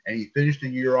 4, and he finished the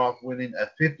year off winning a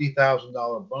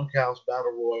 $50,000 bunkhouse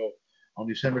battle royal on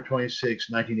December 26,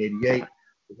 1988,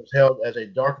 which was held as a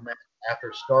dark match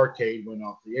after Starrcade went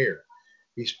off the air.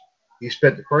 He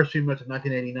spent the first few months of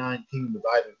 1989 teaming with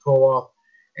Ivan Koloff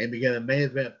and began a main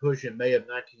event push in May of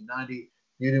 1990,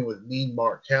 feuding with Mean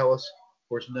Mark Callis, of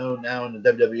course known now in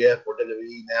the WWF or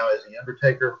WWE now as The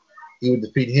Undertaker. He would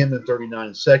defeat him in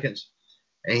 39 seconds,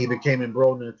 and he became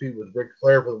embroiled in a feud with Ric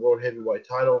Flair for the World Heavyweight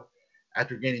title.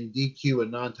 After gaining DQ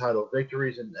and non-title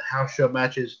victories in the house show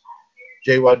matches,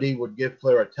 JYD would give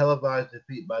Flair a televised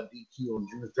defeat by DQ on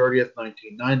June 30th,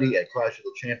 1990 at Clash of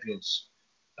the Champions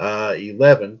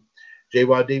 11.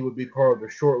 JYD would be part of the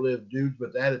short-lived Dudes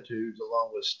with Attitudes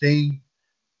along with Sting,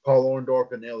 Paul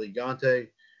Orndorff, and El Gigante.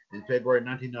 In February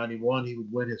 1991, he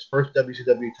would win his first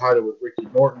WCW title with Ricky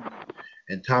Morton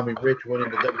and Tommy Rich, winning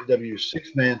the WCW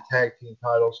six-man tag team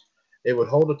titles. They would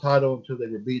hold the title until they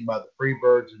were beaten by the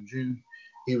Freebirds in June.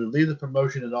 He would leave the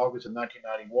promotion in August of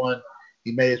 1991.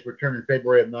 He made his return in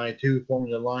February of 92,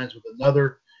 forming an alliance with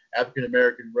another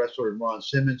African-American wrestler, Ron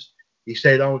Simmons. He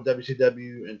stayed on with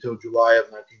WCW until July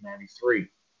of 1993.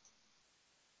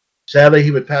 Sadly,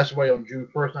 he would pass away on June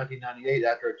 1st, 1998,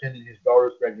 after attending his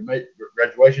daughter's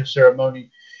graduation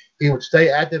ceremony. He would stay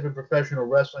active in professional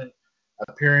wrestling,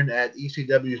 appearing at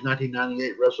ECW's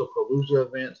 1998 WrestlePalooza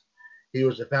event. He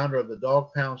was the founder of the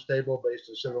Dog Pound stable based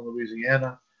in Southern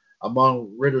Louisiana.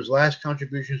 Among Ritter's last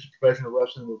contributions to professional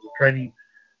wrestling was the training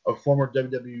of former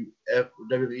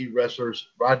WWE wrestlers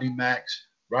Rodney Mack,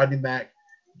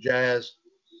 Jazz,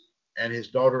 and his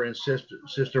daughter and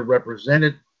sister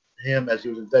represented him as he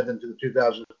was inducted into the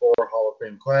 2004 Hall of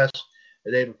Fame class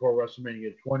the day before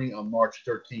WrestleMania 20 on March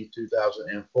 13,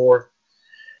 2004.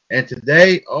 And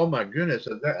today, oh my goodness,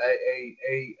 a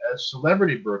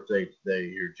celebrity birthday today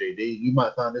here, JD. You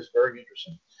might find this very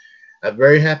interesting. A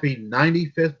very happy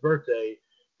 95th birthday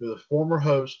to the former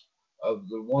host of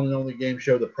the one and only game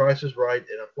show The Price is Right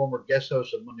and a former guest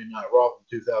host of Monday Night Raw from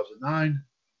 2009,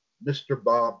 Mr.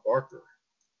 Bob Barker.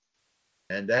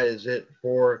 And that is it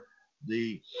for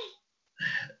the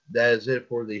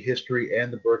history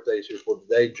and the birthdays here for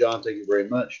today. John, thank you very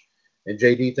much. And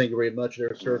JD, thank you very much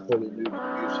there, sir, for the new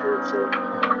reviews here. So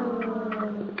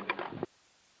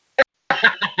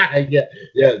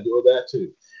yeah, do that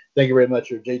too. Thank you very much,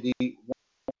 sir. JD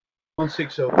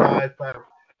 1605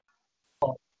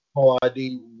 call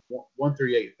ID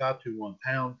 138-521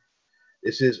 #.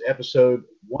 This is episode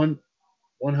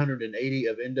 180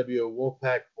 of NWO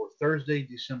Wolfpac for Thursday,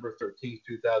 December 13th,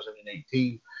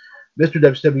 2018. Mr.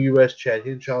 WCWUS, Chad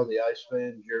Henshaw, the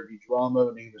Iceman, Jared DiGirolamo,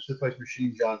 and the Suplex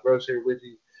Machine, John Gross here with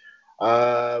you.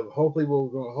 Hopefully,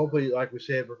 like we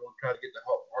said, we're going to try to get the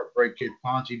Heartbreak Kid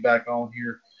Fonzie back on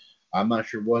here. I'm not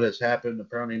sure what has happened.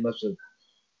 Apparently, he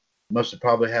must have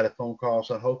probably had a phone call,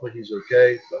 so hopefully he's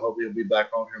okay. So hopefully he'll be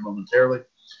back on here momentarily.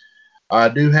 I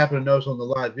do happen to notice on the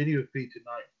live video feed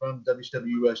tonight from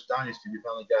WCWUS Dynasty, we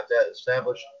finally got that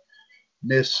established.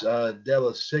 Miss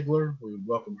Della Sigler, we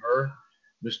welcome her.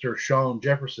 Mr. Sean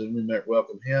Jefferson, we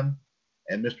welcome him.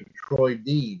 And Mr. Troy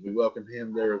Dean, we welcome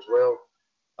him there as well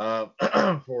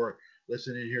for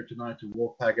listening here tonight to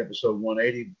Wolfpac episode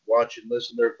 180. Watch and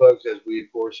listen there, folks, as we,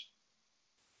 of course,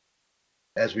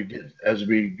 as we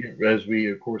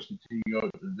of course continue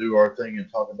to do our thing and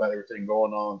talk about everything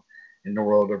going on in the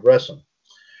world of wrestling.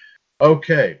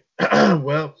 Okay,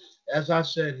 well, as I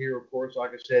said here, of course,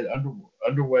 like I said,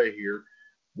 underway here,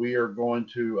 we are going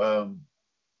to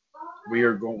we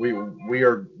are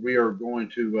going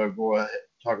to go ahead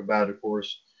talk about, of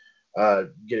course, try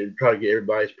to get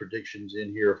everybody's predictions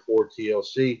in here for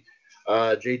TLC.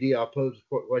 JD, I'll pose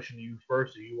a question to you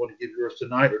first. Do you want to give yours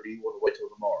tonight, or do you want to wait till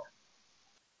tomorrow?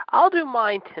 I'll do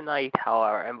mine tonight,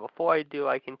 however, and before I do,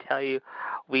 I can tell you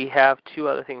we have two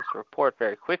other things to report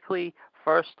very quickly.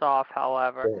 First off,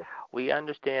 however, we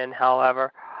understand,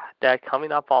 however, that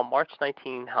coming up on March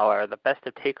 19, however, the Best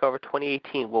of Takeover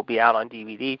 2018 will be out on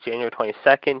DVD January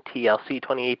 22nd, TLC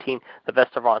 2018, the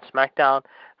Best of Raw and SmackDown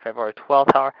February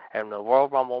 12th, however, and the Royal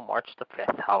Rumble March the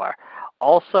 5th, however.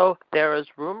 Also, there is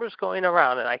rumors going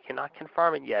around, and I cannot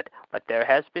confirm it yet, but there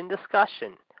has been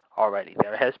discussion already.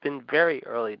 There has been very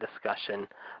early discussion,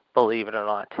 believe it or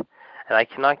not, and I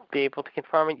cannot be able to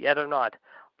confirm it yet or not,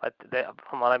 but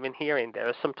from what I've been hearing, there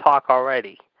is some talk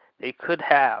already. They could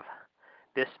have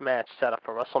this match set up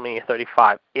for WrestleMania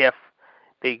 35 if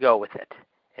they go with it.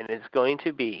 And it's going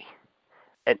to be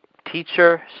a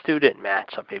teacher-student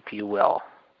matchup, if you will.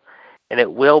 And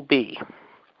it will be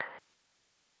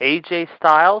AJ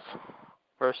Styles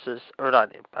versus, or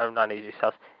not AJ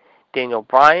Styles, Daniel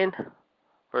Bryan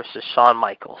versus Shawn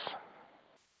Michaels.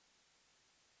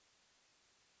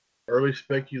 Early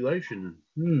speculation.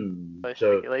 Early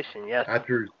speculation, yes.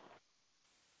 After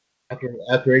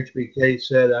HBK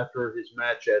said after his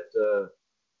match at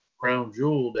Crown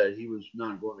Jewel that he was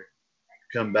not going to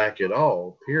come back at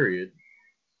all, period.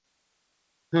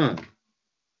 My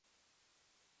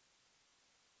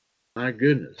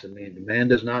goodness. I mean, the man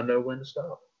does not know when to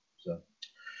stop. So,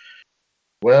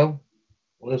 well,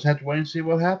 we'll just have to wait and see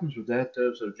what happens with that.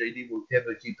 So, JD will keep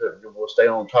it. We'll stay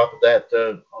on top of that.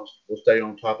 We'll stay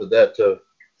on top of that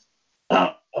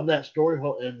of that story,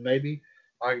 and maybe,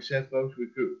 like I said, folks, we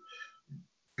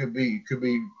could be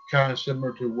kind of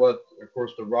similar to what, of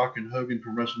course, The Rock and Hogan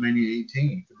from WrestleMania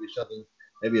 18 could be something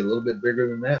maybe a little bit bigger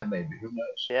than that. Maybe, who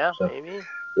knows? Yeah, so maybe.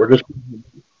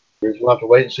 We'll have to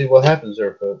wait and see what happens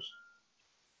there, folks.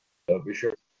 So be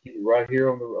sure to keep it right here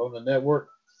on the network,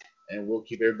 and we'll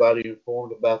keep everybody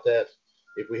informed about that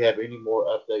if we have any more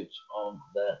updates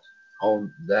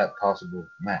on that possible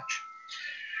match.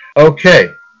 Okay.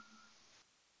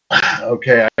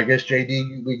 I guess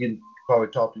JD, we can probably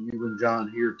talk to you and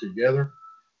John here together,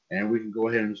 and we can go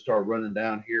ahead and start running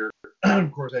down here.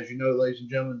 Of course, as you know, ladies and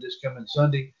gentlemen, this coming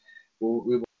Sunday,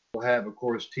 we will have, of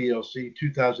course, TLC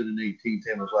 2018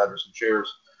 Tables, Ladders, and Chairs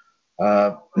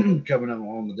coming up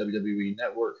on the WWE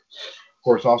Network. Of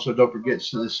course, also don't forget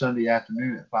this Sunday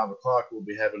afternoon at 5 o'clock, we'll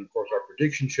be having, of course, our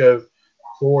prediction show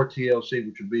for TLC,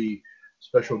 which will be a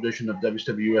special edition of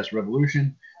WCWUS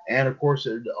Revolution. And, of course,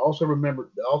 also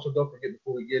don't forget,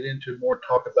 before we get into more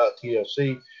talk about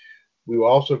TLC, we will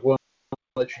also want to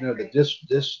let you know that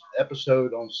this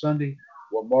episode on Sunday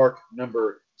will mark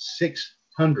number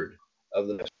 600 of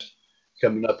the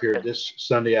coming up here this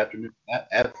Sunday afternoon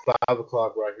at 5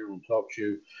 o'clock right here on Talk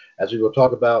Show, as we will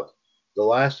talk about the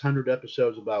last 100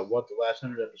 episodes, about what the last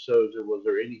 100 episodes, or was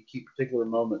there any key particular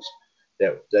moments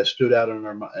that stood out in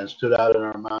our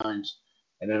minds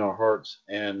and in our hearts.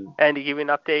 And to give you an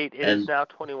update, it is now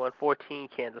 21-14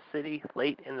 Kansas City,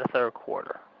 late in the third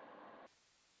quarter.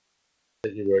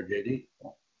 Thank you, JD.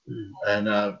 And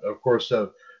of course,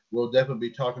 we'll definitely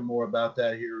be talking more about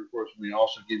that here. Of course, we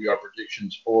also give you our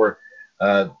predictions for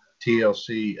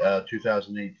TLC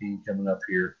 2018 coming up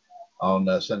here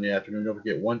on Sunday afternoon. Don't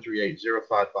forget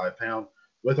 138-055-pound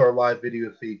with our live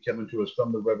video feed coming to us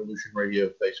from the Revolution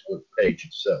Radio Facebook page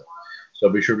itself. So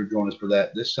be sure to join us for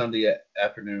that this Sunday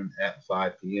afternoon at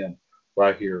 5 p.m.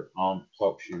 right here on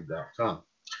TalkShoe.com.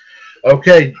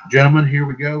 Okay, gentlemen, here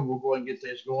we go. We'll go ahead and get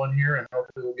this going here, and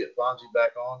hopefully we'll get Fonzie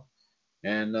back on.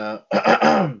 And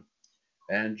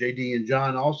and JD and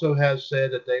John also has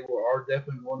said that they are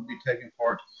definitely going to be taking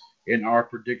part in our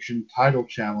prediction title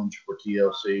challenge for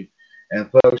TLC. And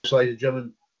folks, ladies and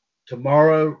gentlemen,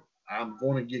 tomorrow I'm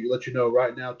going to let you know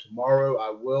right now. Tomorrow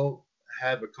I will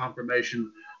have a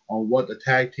confirmation on what the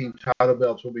tag team title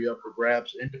belts will be up for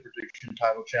grabs in the prediction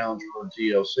title challenge for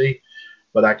TLC.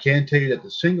 But I can tell you that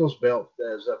the singles belt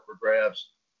that is up for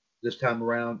grabs this time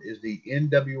around is the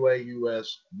NWO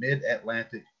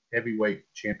Mid-Atlantic Heavyweight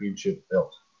Championship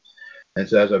belt. And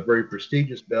so that's a very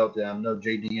prestigious belt that I know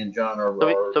JD and John are.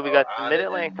 So we got the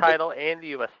Mid-Atlantic title and the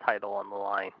U.S. title on the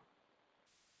line.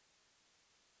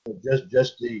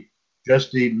 Just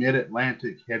the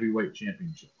Mid-Atlantic Heavyweight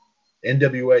Championship.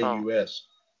 NWO US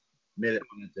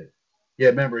Mid-Atlantic. Yeah,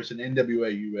 remember it's an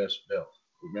NWA US belt.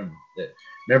 Remember that.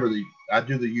 Remember I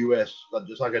do the US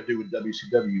just like I do with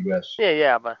WCWUS.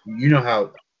 Yeah, but You know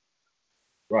how,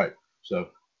 right? So,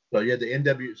 yeah, the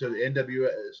NW. So the NWA.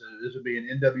 So this will be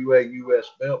an NWA US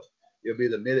belt. It'll be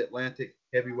the Mid Atlantic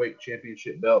Heavyweight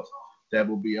Championship belt that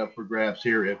will be up for grabs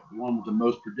here. If the one with the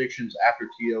most predictions after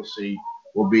TLC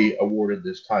will be awarded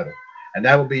this title, and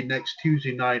that will be next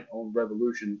Tuesday night on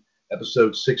Revolution,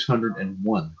 episode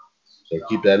 601. So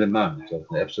keep that in mind. So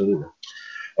absolutely.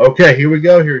 Okay, here we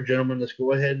go, here, gentlemen. Let's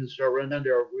go ahead and start running down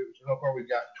there. So far, we've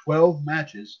got 12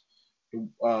 matches to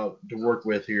work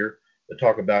with here, to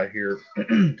talk about here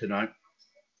tonight.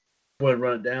 Go ahead and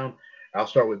run it down. I'll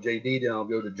start with JD, then I'll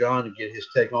go to John and get his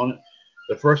take on it.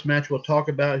 The first match we'll talk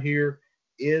about here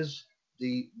is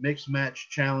the Mixed Match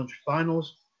Challenge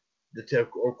Finals.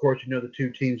 Of course, you know the two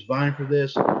teams vying for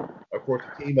this. Of course,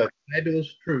 the team of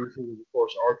Fabulous Truth, who is, of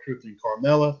course, R-Truth and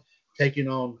Carmella, taking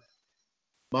on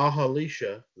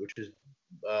Mahalisha, which is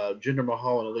Jinder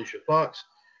Mahal and Alicia Fox.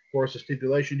 Of course, the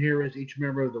stipulation here is each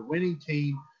member of the winning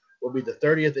team will be the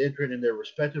 30th entrant in their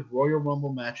respective Royal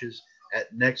Rumble matches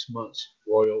at next month's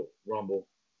Royal Rumble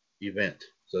event.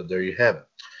 So there you have it.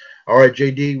 All right,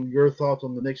 JD, your thoughts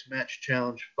on the Mixed Match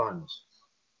Challenge Finals?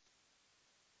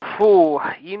 Ooh,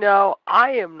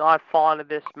 I am not fond of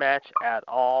this match at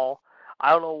all.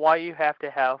 I don't know why you have to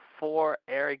have 4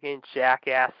 arrogant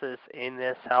jackasses in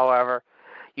this, however.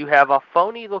 You have a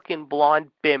phony-looking blonde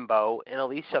bimbo and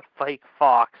Alicia Fake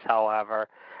Fox, however.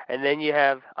 And then you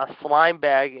have a slime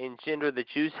bag in Jinder the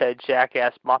Juicehead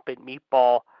jackass Muppet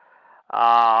Meatball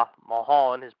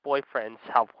Mahal and his boyfriends,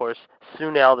 of course,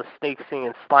 Sunil the Snake Singh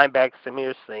and Slimebag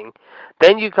Samir Singh.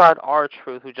 Then you got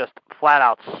R-Truth, who just flat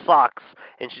out sucks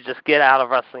and should just get out of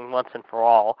wrestling once and for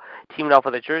all, teaming up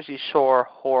with a Jersey Shore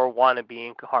whore wannabe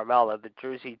in Carmella, the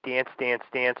Jersey dance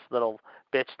little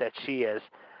bitch that she is.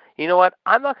 You know what?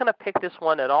 I'm not going to pick this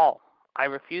one at all. I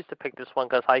refuse to pick this one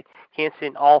because I can't see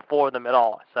all 4 of them at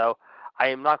all. So I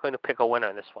am not going to pick a winner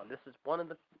in this one. This is one of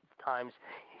the times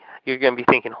you're going to be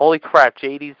thinking, holy crap,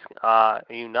 JD's, are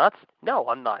you nuts? No,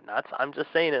 I'm not nuts. I'm just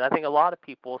saying it. I think a lot of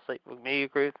people may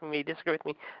agree with me, may disagree with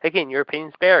me. Again, your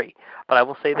opinions vary. But I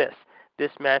will say this.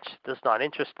 This match does not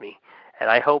interest me. And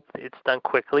I hope it's done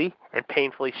quickly and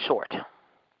painfully short.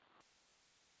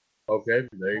 Okay,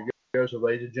 there you go. So,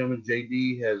 ladies and gentlemen,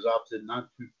 JD has opted not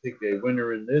to pick a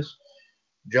winner in this.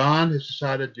 John has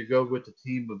decided to go with the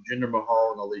team of Jinder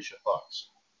Mahal and Alicia Fox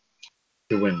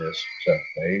to win this. So,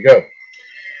 there you go.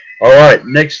 All right,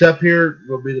 next up here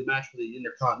will be the match for the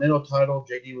Intercontinental title.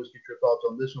 JD, let's get your thoughts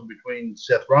on this one between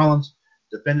Seth Rollins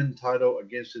defending the title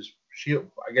against his Shield,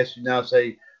 I guess you now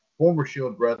say former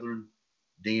Shield brethren,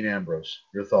 Dean Ambrose.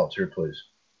 Your thoughts here, please.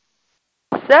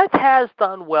 Seth has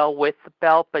done well with the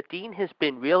belt, but Dean has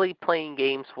been really playing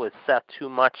games with Seth too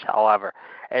much, however.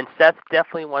 And Seth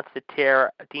definitely wants to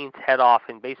tear Dean's head off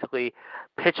and basically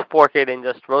pitchfork it and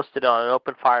just roast it on an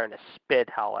open fire in a spit,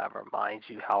 however, mind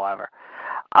you, however.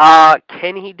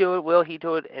 Can he do it? Will he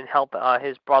do it and help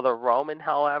his brother Roman,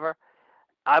 however?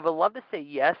 I would love to say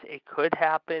yes, it could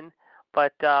happen,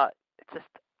 but just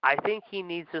I think he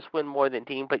needs this win more than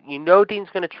Dean. But Dean's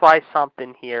going to try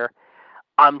something here.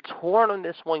 I'm torn on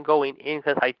this one going in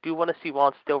because I do want to see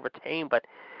Rollins still retain, but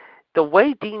the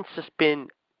way Dean's just been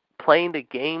playing the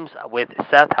games with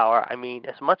Seth, however, I mean,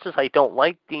 as much as I don't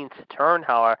like Dean's turn,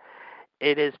 however,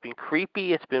 it has been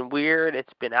creepy, it's been weird,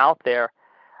 it's been out there.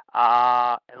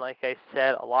 And like I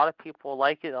said, a lot of people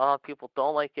like it, a lot of people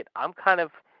don't like it. I'm kind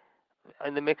of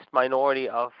in the mixed minority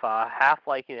of half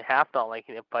liking it, half not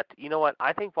liking it. But you know what?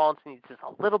 I think Rollins needs just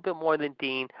a little bit more than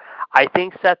Dean. I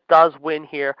think Seth does win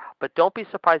here, but don't be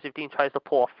surprised if Dean tries to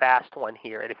pull a fast one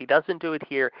here. And if he doesn't do it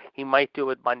here, he might do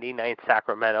it Monday night in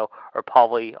Sacramento or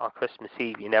probably on Christmas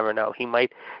Eve. You never know. He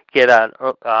might get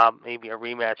maybe a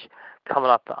rematch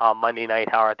coming up Monday night,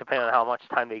 however, depending on how much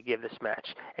time they give this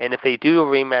match. And if they do a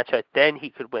rematch, then he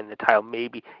could win the title,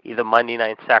 maybe either Monday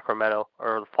night in Sacramento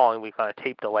or the following week on a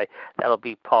tape delay. That'll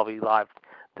be probably live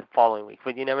the following week,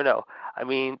 but you never know. I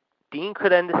mean, Dean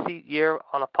could end the year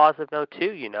on a positive note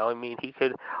too. I mean, he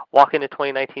could walk into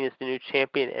 2019 as the new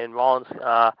champion, and Rollins,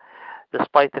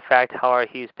 despite the fact how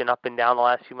he's been up and down the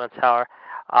last few months, however,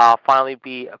 finally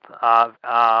be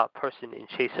a person in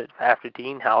chase it after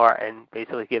Dean, however, and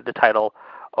basically give the title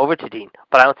over to Dean.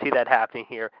 But I don't see that happening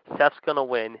here. Seth's gonna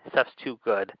win. Seth's too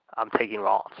good. I'm taking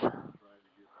Rollins.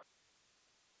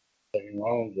 Taking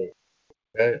Rollins.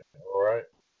 Okay, all right.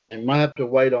 You might have to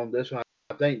wait on this one.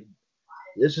 I think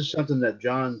this is something that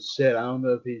John said. I don't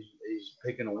know if he's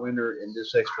picking a winner in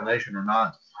this explanation or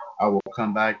not. I will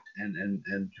come back and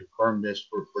confirm this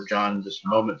for John in just a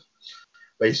moment.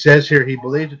 But he says here he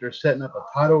believes that they're setting up a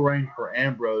title reign for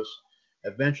Ambrose,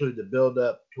 eventually to build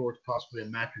up towards possibly a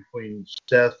match between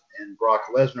Seth and Brock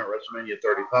Lesnar at WrestleMania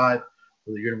 35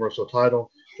 for the Universal title.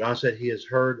 John said he has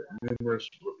heard numerous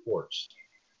reports.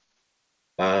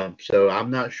 So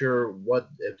I'm not sure what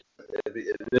if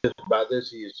this, by this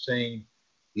he is saying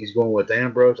he's going with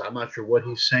Ambrose. I'm not sure what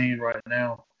he's saying right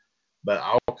now, but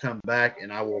I'll come back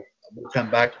and we'll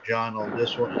come back to John on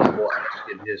this one and we'll ask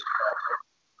him his.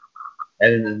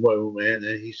 And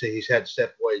then he said he's had to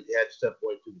step away. He had to step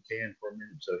away to the can for a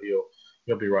minute, so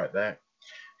he'll be right back.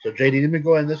 So JD, let me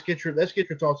go ahead and let's get your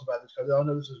thoughts about this, because I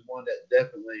know this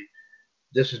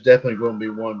is definitely going to be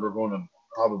one we're going to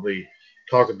probably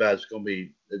talk about. It's going to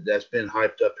be that's been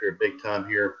hyped up here big time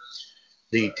here.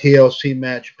 The TLC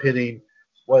match pitting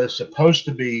what is supposed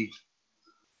to be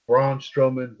Braun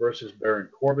Strowman versus Baron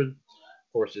Corbin.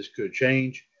 Of course, this could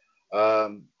change.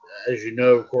 As you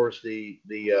know, of course, the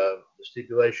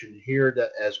stipulation here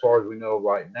that, as far as we know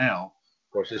right now,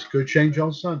 of course, this could change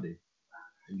on Sunday.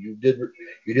 And you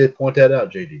did point that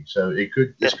out, JD. So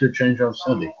this could change on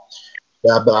Sunday.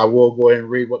 But I will go ahead and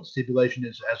read what the stipulation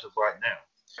is as of right now.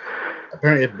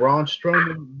 Apparently, if Braun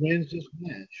Strowman wins this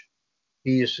match,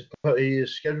 he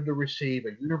is scheduled to receive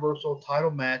a Universal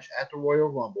title match at the Royal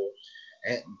Rumble,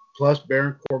 and plus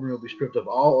Baron Corbin will be stripped of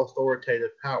all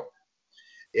authoritative power.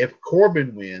 If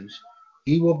Corbin wins,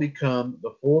 he will become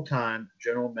the full-time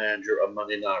general manager of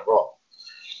Monday Night Raw.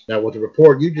 Now, with the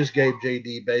report you just gave,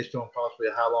 JD, based on possibly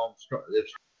how long if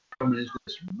Strowman is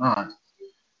this or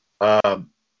not,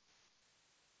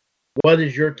 what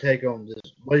is your take on this?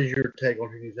 What is your take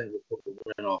on who you think will put the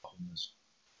win off in this?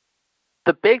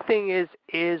 The big thing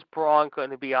is Braun going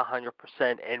to be 100%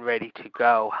 and ready to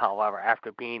go, however,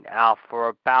 after being out for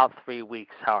about 3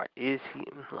 weeks? How is he?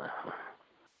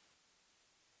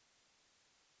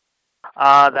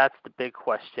 That's the big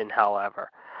question, however.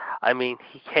 I mean,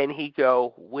 can he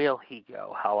go? Will he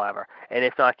go, however? And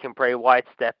if not, can Bray Wyatt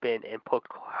step in and put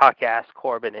Cock-ass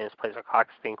Corbin in his place, or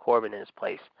Cock-stain Corbin in his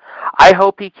place? I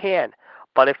hope he can.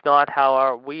 But if not,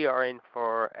 however, we are in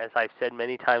for, as I've said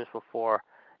many times before,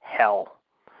 hell,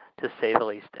 to say the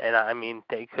least. And I mean,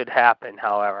 they could happen,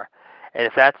 however. And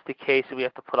if that's the case, we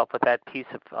have to put up with that piece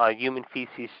of human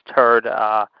feces turd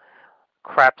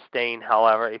crap stain,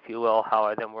 however, if you will,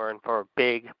 however, then we're in for a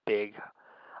big, big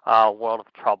world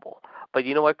of trouble. But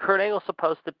you know what? Kurt Angle's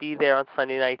supposed to be there on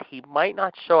Sunday night. He might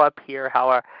not show up here,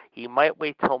 however. He might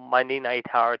wait till Monday night,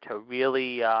 however, to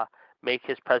really make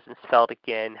his presence felt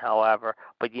again, however.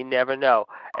 But you never know.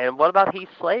 And what about Heath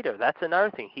Slater? That's another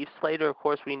thing. Heath Slater, of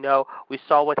course, we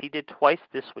saw what he did twice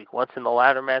this week. Once in the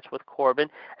ladder match with Corbin,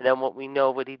 and then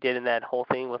what he did in that whole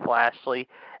thing with Lashley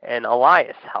and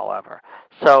Elias, however.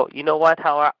 So, you know what,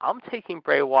 however, I'm taking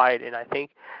Bray Wyatt, and I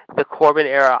think the Corbin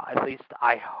era, at least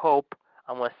I hope,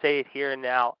 I'm going to say it here and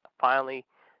now, finally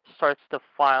starts to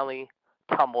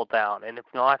tumble down. And if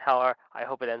not, however, I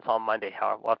hope it ends on Monday,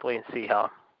 however. We'll have to wait and see,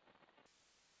 however.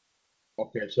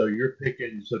 Okay, so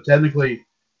technically,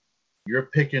 you're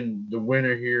picking the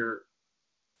winner here.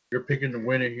 You're picking the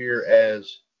winner here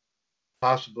as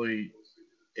possibly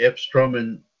if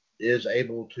Strowman is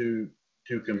able to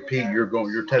compete. You're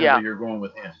going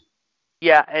with him.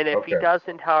 Yeah, and if he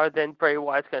doesn't, however, then Bray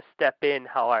Wyatt's going to step in,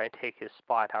 however, and take his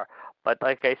spot, however. But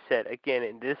like I said, again,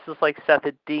 and this is like Seth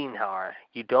and Dean, however.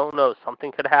 You don't know.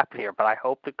 Something could happen here, but I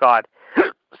hope to God,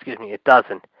 excuse me, it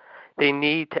doesn't. They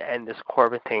need to end this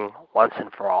Corbin thing once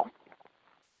and for all.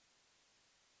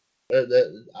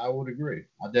 I would agree.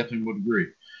 I definitely would agree.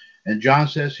 And John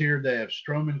says here that if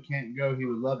Strowman can't go, he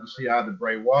would love to see either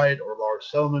Bray Wyatt or Lars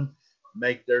Sullivan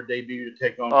make their debut to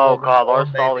take on Corbin. God, Lars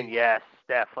Sullivan, yes,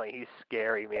 definitely. He's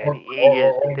scary, man. He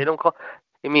is. They don't call.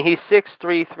 I mean, he's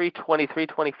 6'3", 320,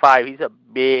 325. He's a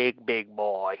big, big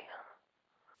boy.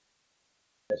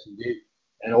 Yes, indeed.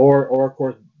 And or of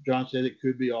course, John said it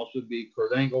could also be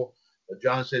Kurt Angle, but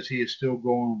John says he is still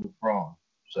going with Braun.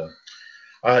 So,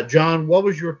 John, what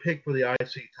was your pick for the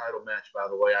IC title match? By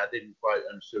the way, I didn't quite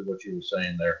understand what you were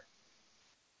saying there.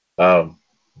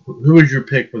 Who was your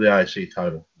pick for the IC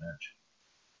title match?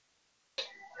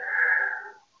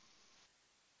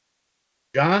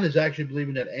 John is actually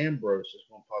believing that Ambrose is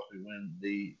going to possibly win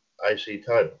the IC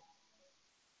title.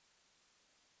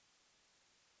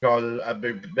 Because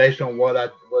based on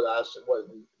what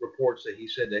reports that he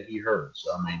said that he heard.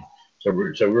 So I mean,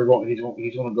 we're going. He's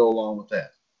going to go along with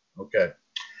that. Okay.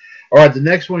 All right. The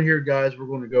next one here, guys, we're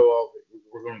going to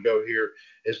go here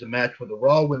is the match for the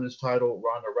Raw Women's title.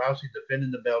 Ronda Rousey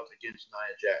defending the belt against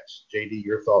Nia Jax. JD,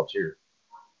 your thoughts here?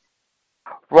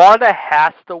 Ronda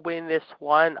has to win this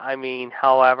one. I mean,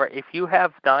 however, if you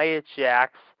have Nia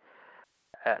Jax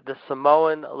the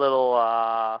Samoan little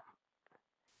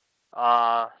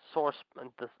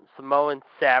the Samoan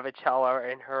Savage, however,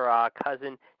 and her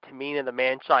cousin Tamina the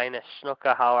Mangina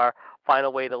Snuka, however, find a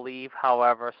way to leave,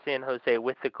 however, San Jose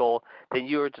with the goal, then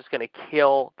you are just going to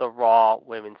kill the Raw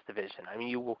women's division. I mean,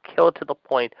 you will kill it to the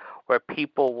point where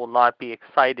people will not be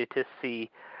excited to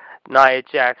see Nia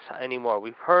Jax anymore.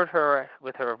 We've heard her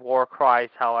with her war cries,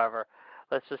 however.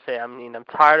 Let's just say, I'm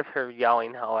tired of her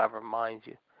yelling, however, mind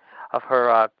you, of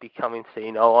her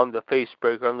saying, oh, I'm the face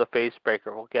breaker, I'm the face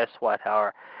breaker. Well, guess what,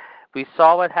 however? We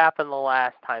saw what happened the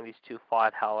last time these two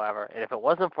fought, however, and if it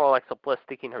wasn't for Alexa Bliss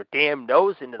sticking her damn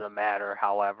nose into the matter,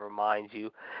 however, mind you,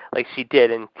 like she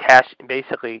did, and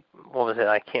basically, what was it?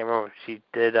 I can't remember if she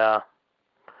did, I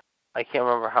can't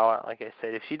remember how, like I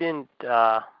said, if she didn't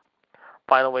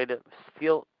find a way to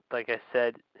steal, like I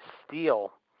said,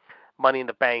 steal Money in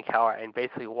the Bank, however, and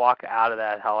basically walk out of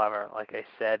that, however, like I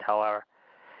said, however,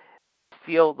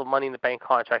 steal the Money in the Bank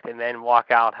contract and then walk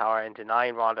out, however, and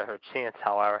denying Ronda her chance,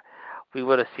 however, we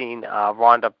would have seen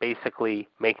Ronda basically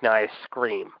make Nia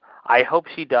scream. I hope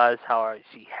she does, however,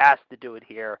 she has to do it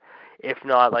here. If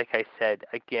not, like I said,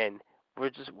 again, we're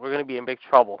going to be in big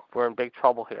trouble. We're in big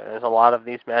trouble here. There's a lot of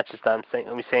these matches that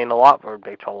I'm saying a lot we're in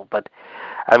big trouble, but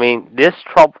I mean this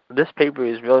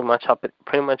pay-per-view is really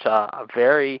pretty much a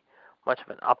very much of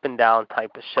an up and down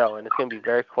type of show, and it's going to be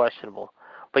very questionable.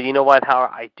 But you know what,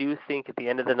 Howard? I do think at the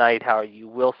end of the night, Howard, you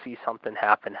will see something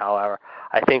happen, however.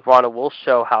 I think Ronda will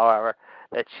show, however,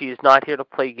 that she is not here to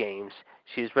play games.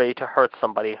 She's ready to hurt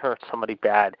somebody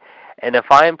bad. And if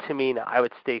I am Tamina, I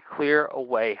would stay clear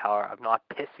away, however, of not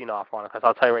pissing off Ronda. Because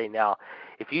I'll tell you right now,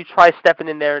 if you try stepping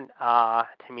in there,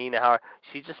 Tamina, however,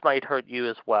 she just might hurt you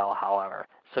as well, however.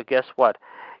 So guess what?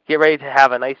 Get ready to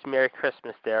have a nice Merry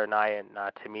Christmas there, Nia and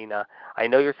Tamina. I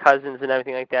know your cousins and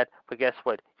everything like that, but guess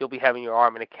what? You'll be having your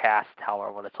arm in a cast,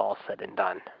 however, when it's all said and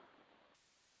done.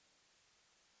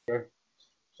 Okay.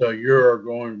 So you're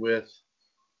going with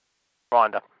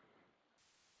Ronda.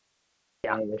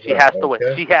 Yeah, she has to win.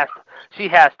 She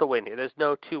has to win here. There's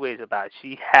no two ways about it.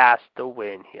 She has to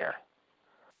win here.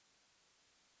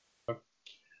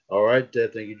 All right,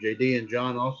 thank you, JD. And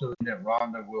John also think that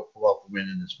Ronda will pull off the win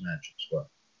in this match as well.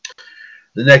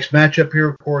 The next matchup here,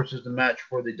 of course, is the match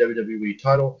for the WWE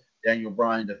title. Daniel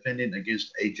Bryan defending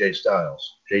against AJ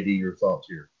Styles. JD, your thoughts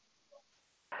here?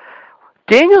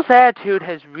 Daniel's attitude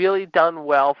has really done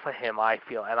well for him, I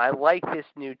feel, and I like this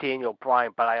new Daniel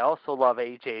Bryan, but I also love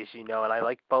AJ, as you know, and I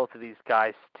like both of these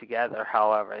guys together,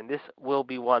 however, and this will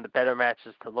be one of the better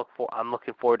matches to look for. I'm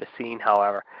looking forward to seeing,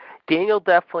 however. Daniel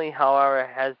definitely, however,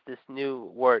 has this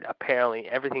new word, apparently,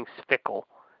 everything's fickle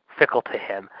to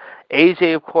him.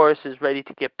 AJ, of course, is ready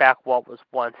to get back what was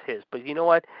once his. But you know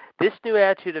what? This new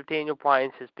attitude of Daniel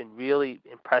Bryan's has been really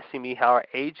impressing me. However,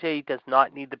 AJ does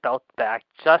not need the belt back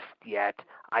just yet.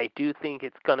 I do think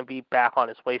it's going to be back on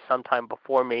its way sometime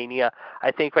before Mania.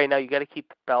 I think right now you got to keep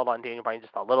the belt on Daniel Bryan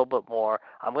just a little bit more.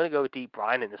 I'm going to go with D.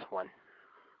 Bryan in this one.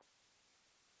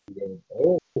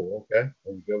 Oh, okay.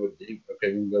 We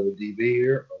can go with DB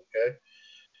here. Okay.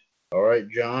 All right,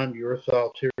 John, your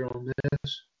thoughts here on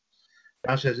this?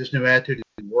 John says this new attitude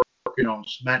is working on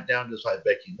SmackDown just like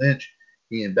Becky Lynch.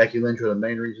 He and Becky Lynch are the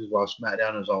main reasons why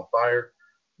SmackDown is on fire.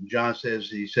 John says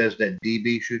that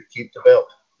DB should keep the belt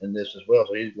in this as well.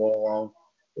 So he's going along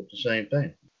with the same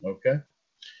thing. Okay.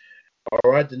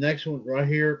 All right, the next one right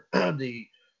here,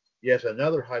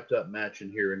 another hyped up match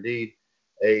in here indeed.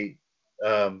 A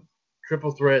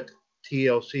triple threat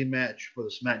TLC match for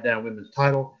the SmackDown Women's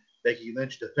title. Becky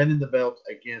Lynch defending the belt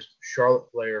against Charlotte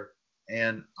Flair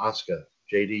and Asuka.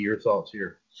 JD, your thoughts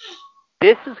here?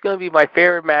 This is going to be my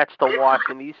favorite match to watch,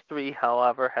 and these three,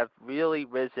 however, have really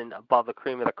risen above the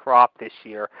cream of the crop this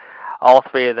year. All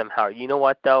three of them, Howard. You know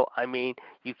what, though? I mean,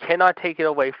 you cannot take it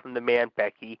away from the man,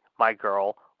 Becky, my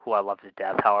girl, who I love to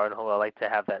death, Howard, and who I like to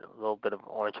have that little bit of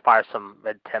orange fire, some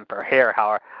red temper hair,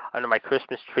 Howard, under my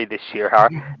Christmas tree this year,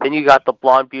 Howard. Then you got the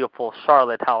blonde, beautiful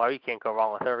Charlotte, Howard. You can't go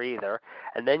wrong with her either.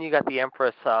 And then you got the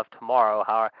Empress of Tomorrow,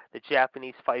 Howard, the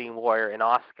Japanese fighting warrior in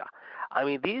Asuka. I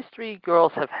mean, these three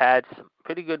girls have had some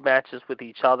pretty good matches with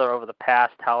each other over the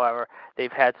past. However,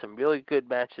 they've had some really good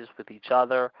matches with each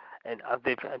other, and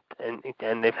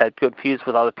they've had good feuds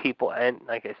with other people, and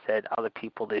like I said, other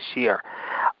people this year.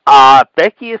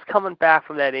 Becky is coming back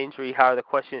from that injury. However, the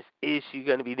question is she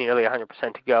going to be nearly 100%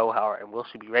 to go? However, and will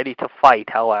she be ready to fight?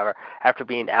 However, after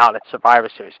being out at Survivor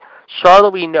Series,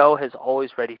 Charlotte, we know, is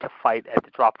always ready to fight at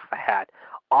the drop of a hat.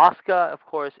 Asuka, of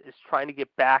course, is trying to get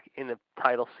back in the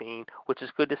title scene, which is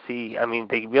good to see. I mean,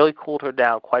 they really cooled her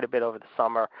down quite a bit over the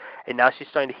summer, and now she's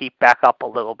starting to heat back up a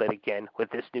little bit again with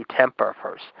this new temper of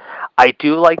hers. I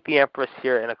do like the Empress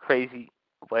here in a crazy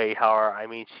way, however. I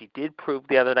mean, she did prove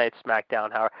the other night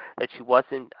SmackDown, however, that she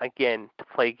wasn't, again, to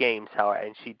play games, however,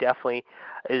 and she definitely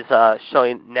is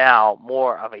showing now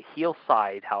more of a heel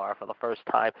side, however, for the first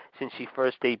time since she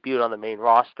first debuted on the main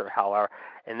roster, however.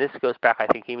 And this goes back, I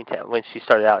think, even to when she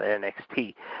started out in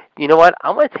NXT. You know what?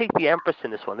 I'm going to take the Empress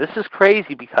in this one. This is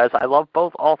crazy because I love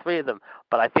all three of them,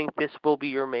 but I think this will be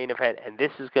your main event, and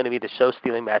this is going to be the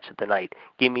show-stealing match of the night.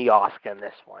 Give me Asuka in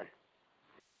this one.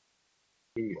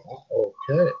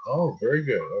 Okay. Oh, very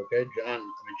good. Okay,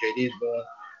 JD's going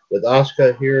with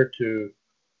Asuka here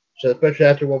so especially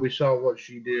after what we saw, what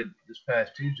she did this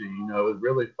past Tuesday, it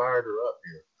really fired her up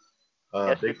here.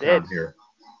 Yes, big it time did. Here.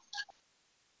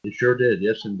 It sure did.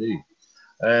 Yes, indeed.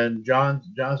 And John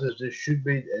says this should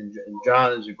be, and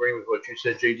John is agreeing with what you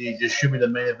said, JD. This should be the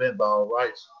main event by all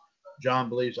rights. John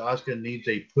believes Asuka needs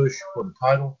a push for the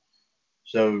title.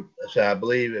 So I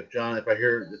believe if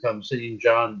I'm seeing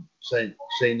John saying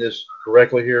this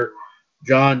correctly here,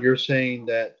 John, you're saying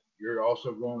that you're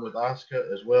also going with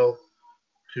Asuka as well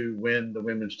to win the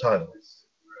women's title.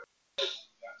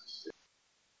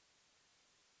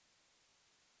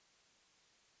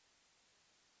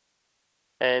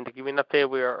 And to give you an update,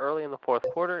 we are early in the fourth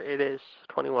quarter. It is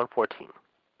 21-14.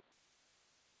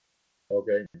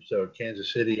 Okay, so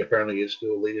Kansas City apparently is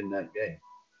still leading that game.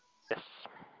 Yes.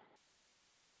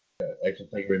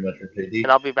 Excellent. Thank you very much, JD.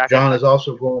 And I'll be back. John is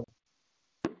also going.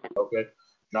 Okay.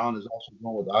 John is also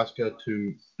going with Asuka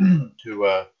to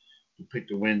pick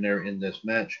the win there in this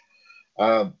match.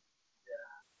 But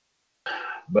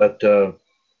in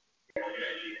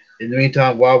the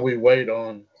meantime, while we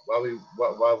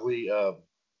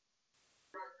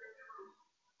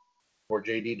for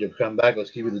JD to come back,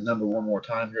 let's give you the number one more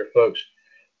time here, folks.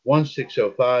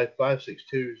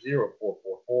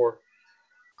 1-605-562-0444.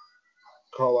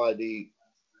 Call ID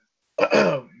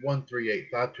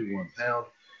 138521#.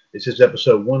 This is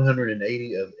episode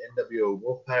 180 of NWO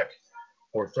Wolfpac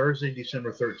for Thursday,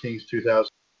 December 13th,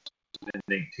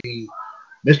 2018.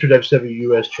 Mr.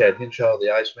 WCWUS, Chad Henshaw,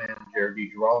 the Iceman, Jared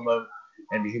DiGirolamo,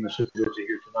 and the Human Superhero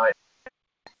here tonight.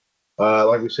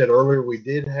 Like we said earlier, we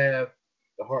did have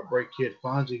the Heartbreak Kid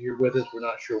Fonzie here with us. We're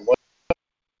not sure what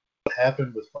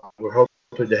happened with Fonzie. We're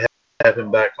hoping to have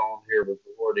him back on here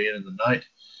before the end of the night.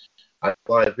 I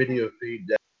live video feed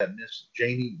that Miss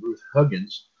Janie Ruth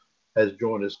Huggins has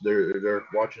joined us. They're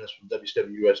watching us from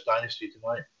WCWUS Dynasty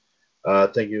tonight.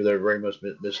 Thank you there very much,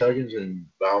 Miss Huggins, and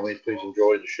by all means, please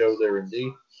enjoy the show there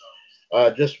indeed.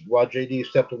 Just while JD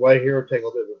stepped away here, take a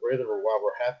little bit of a breather while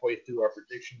we're halfway through our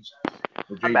predictions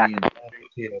for JD and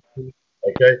TPWTTH.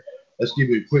 Okay, let's give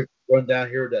you a quick rundown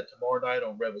here that tomorrow night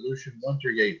on Revolution,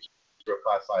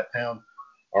 138-055#.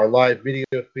 Our live video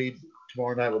feed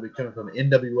tomorrow night will be coming from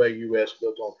NWO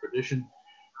Built on Tradition.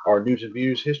 Our news and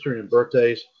views, history and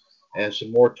birthdays, and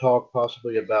some more talk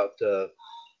possibly about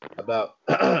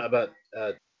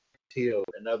Tio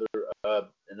and other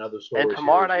stories. And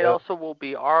tomorrow night also will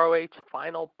be ROH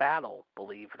Final Battle,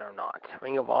 believe it or not.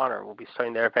 Ring of Honor will be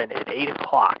starting their event at 8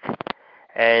 o'clock.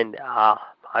 And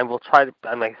I will try to,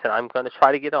 like I said, I'm going to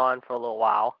try to get on for a little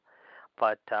while.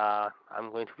 But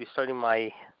I'm going to be starting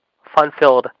my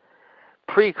fun-filled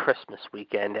pre-Christmas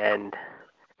weekend and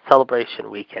celebration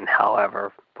weekend,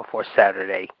 however, before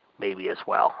Saturday, maybe as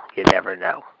well. You never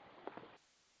know.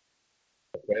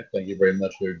 Okay, thank you very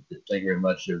much there. Thank you very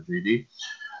much there, JD.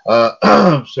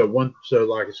 So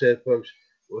like I said, folks,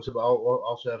 we'll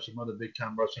also have some other big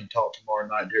time wrestling talk tomorrow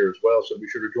night here as well. So be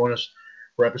sure to join us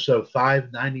for episode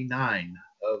 599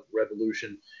 of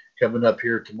Revolution coming up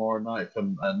here tomorrow night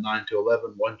from 9 to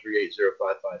 11,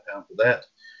 138-055# for that.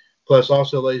 Plus,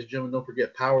 also, ladies and gentlemen, don't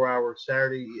forget Power Hour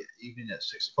Saturday evening at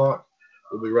 6 o'clock.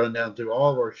 We'll be running down through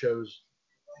all of our shows.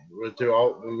 We'll do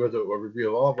a review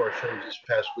of all of our shows this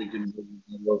past weekend.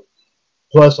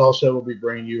 Plus, also, we'll be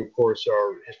bringing you, of course,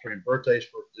 our history and birthdays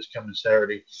for this coming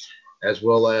Saturday, as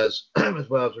well as, of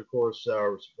course,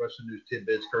 our wrestling news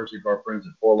tidbits, courtesy of our friends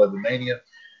at 411 Mania,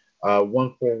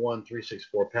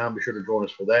 141-364#. Be sure to join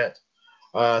us for that.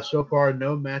 So far,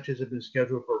 no matches have been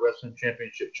scheduled for Wrestling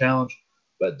Championship Challenge,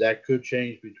 but that could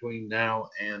change between now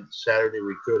and Saturday.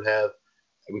 We could have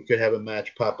a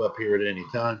match pop up here at any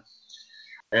time.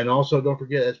 And also, don't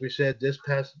forget, as we said, this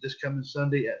coming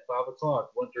Sunday at 5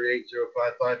 o'clock,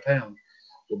 138-055#,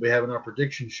 we'll be having our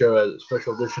prediction show as a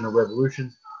special edition of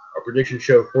Revolution, our prediction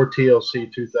show for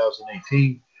TLC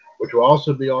 2018, which will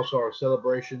also be our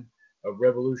celebration of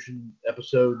Revolution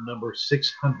episode number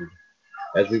 600,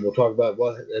 as we will talk about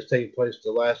what has taken place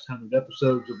the last 100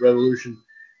 episodes of Revolution,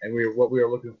 and what we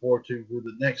are looking forward to for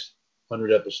the next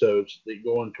 100 episodes,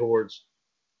 going towards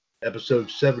episode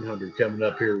 700 coming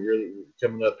up here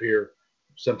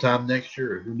sometime next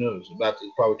year. Who knows?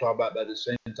 Probably talk about that at the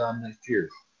same time next year.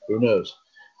 Who knows?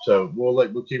 So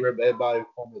we'll keep everybody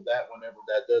informed of that whenever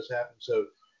that does happen. So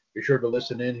be sure to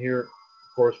listen in here,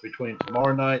 of course, between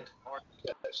tomorrow night,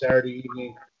 Saturday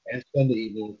evening, and Sunday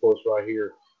evening, of course, right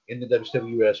here in the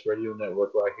WCWUS Radio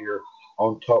Network, right here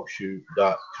on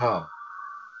TalkShoe.com.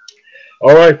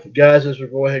 All right, guys, let's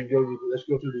go ahead and let's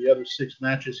go through the other 6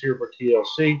 matches here for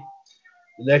TLC.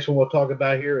 The next one we'll talk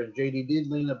about here, and JD did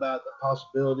lean about the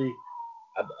possibility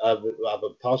of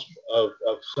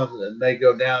something that may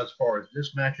go down as far as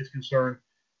this match is concerned.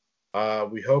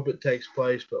 We hope it takes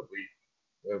place, but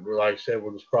we're like I said,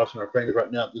 we're just crossing our fingers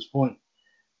right now at this point.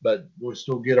 But we'll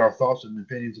still get our thoughts and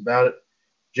opinions about it.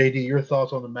 JD, your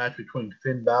thoughts on the match between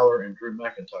Finn Balor and Drew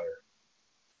McIntyre?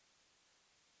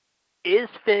 Is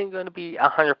Finn going to be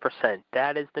 100%?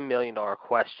 That is the million-dollar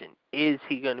question. Is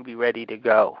he going to be ready to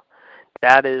go?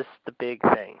 That is the big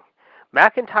thing.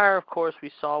 McIntyre, of course,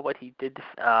 we saw what he did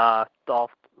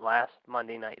Dolph last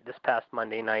Monday night, this past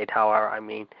Monday night, however. I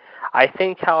mean, I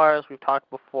think, however, as we've talked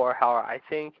before, however, I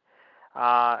think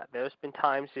there's been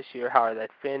times this year, however,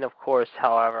 that Finn, of course,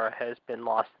 however, has been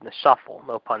lost in the shuffle,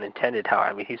 no pun intended,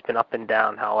 however. I mean, he's been up and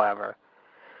down, however,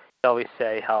 shall we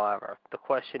say, however. The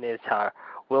question is, however,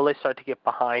 will they start to get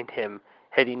behind him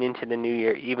heading into the new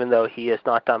year, even though he has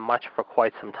not done much for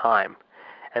quite some time?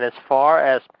 And as far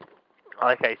as,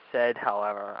 like I said,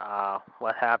 however,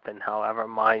 what happened, however,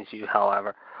 mind you,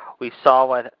 however, we saw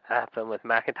what happened with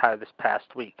McIntyre this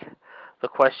past week. The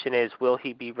question is, will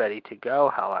he be ready to go,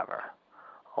 however?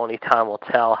 Only time will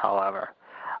tell, however.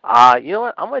 You know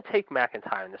what? I'm going to take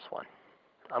McIntyre in this one.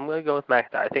 I'm going to go with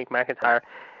McIntyre. I think McIntyre,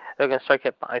 they're going to start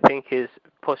I think his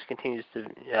push continues to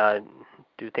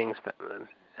do things,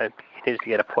 continues to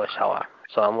get a push, however.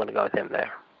 So I'm going to go with him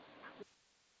there.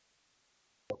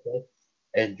 Okay.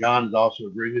 And John has also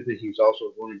agreed with it. He's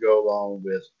also going to go along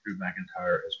with Drew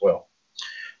McIntyre as well.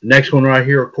 The next one right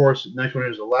here, of course, the next one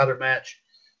is a ladder match.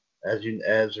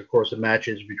 As of course, the match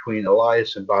is between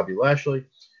Elias and Bobby Lashley.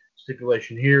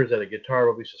 Stipulation here is that a guitar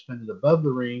will be suspended above the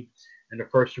ring, and the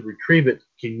first to retrieve it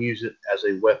can use it as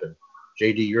a weapon.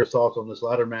 JD, your thoughts on this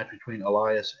ladder match between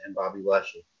Elias and Bobby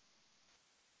Lashley?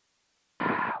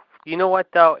 You know what,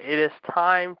 though? It is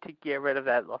time to get rid of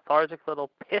that lethargic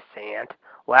little pissant,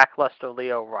 lackluster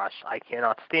Leo Rush. I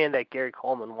cannot stand that Gary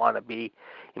Coleman wannabe.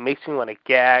 He makes me want to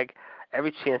gag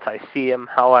every chance I see him,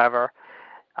 however.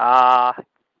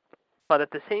 But at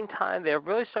the same time, they're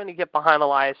really starting to get behind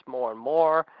Elias more and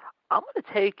more. I'm going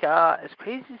to take, as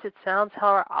crazy as it sounds,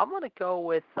 however, I'm going to go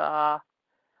with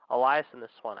Elias in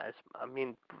this one. I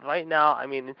mean, right now, I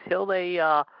mean, until they,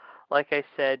 like I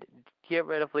said, get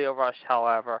rid of Leo Rush,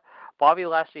 however, Bobby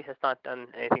Lashley has not done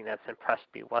anything that's impressed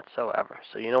me whatsoever.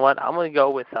 So you know what? I'm going to go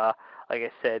with, like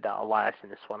I said, Elias in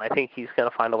this one. I think he's going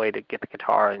to find a way to get the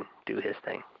guitar and do his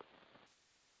thing.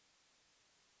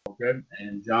 Okay,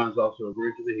 and John's also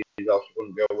agreed with it. He's also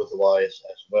going to go with Elias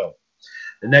as well.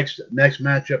 The next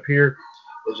matchup here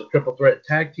is a triple threat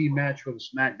tag team match for the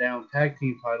SmackDown tag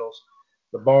team titles.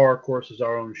 The bar, of course, is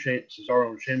our own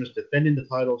Sheamus defending the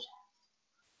titles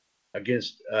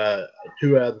against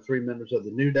 2 out of the 3 members of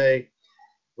the New Day,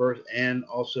 and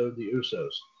also the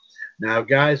Usos. Now,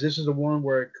 guys, this is the one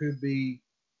where it could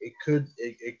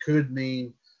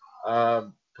mean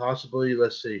possibly.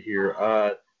 Let's see here,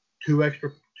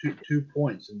 2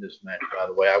 points in this match. By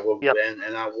the way, I will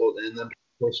and then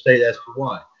we'll state as to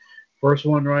why. First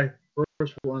one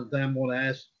thing I'm going to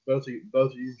ask both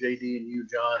of you, JD, and you,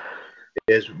 John,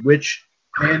 is which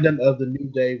tandem of the New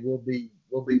Day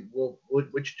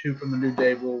which 2 from the New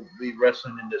Day will be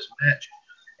wrestling in this match?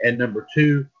 And number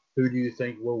 2, who do you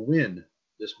think will win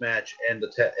this match and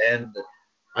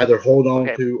either hold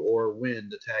on to or win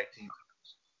the tag team?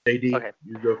 JD,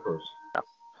 you go first.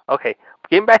 Okay,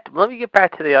 let me get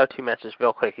back to the other 2 matches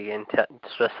real quick again,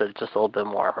 just a little bit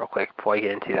more real quick before I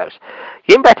get into those.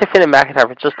 Getting back to Finn and McIntyre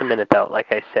for just a minute, though, like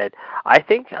I said, I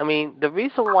mean, the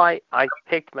reason why I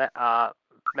picked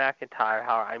McIntyre,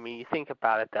 however, I mean, you think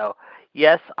about it, though,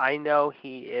 yes, I know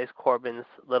he is Corbin's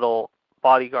little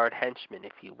bodyguard henchman,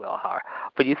 if you will, however.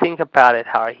 But you think about it,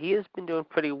 however, he has been doing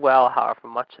pretty well, however, for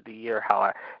much of the year,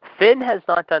 however. Finn has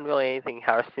not done really anything,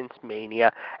 however, since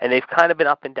Mania, and they've kind of been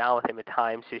up and down with him at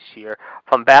times this year.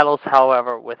 From battles,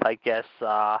 however, with, I guess,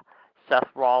 Seth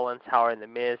Rollins, however, and The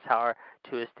Miz, however,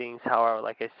 to his things, however,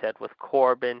 like I said, with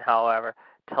Corbin, however,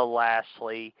 to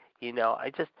Lashley, you know,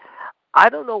 I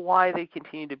don't know why they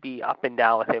continue to be up and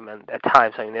down with him at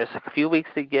times. I mean, there's a few weeks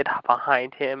they get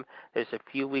behind him. There's a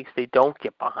few weeks they don't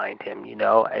get behind him, you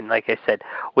know. And like I said,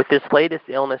 with this latest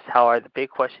illness, however, the big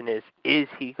question is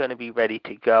he going to be ready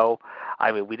to go?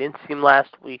 I mean, we didn't see him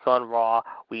last week on Raw.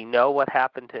 We know what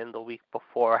happened to him the week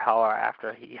before, however,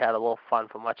 after he had a little fun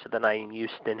for much of the night in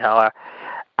Houston, however.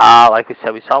 Like I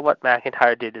said, we saw what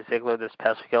McIntyre did to Ziggler this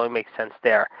past week. It only makes sense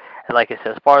there. And like I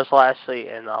said, as far as Lashley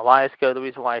and Elias go, the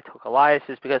reason why I took Elias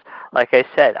is because, like I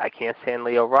said, I can't stand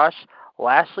Leo Rush.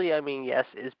 Lashley, I mean, yes,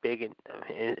 is big and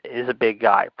is a big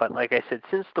guy. But like I said,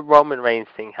 since the Roman Reigns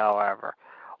thing, however,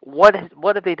 what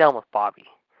have they done with Bobby?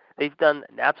 They've done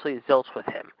absolutely zilch with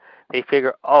him. They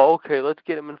figure, oh, okay, let's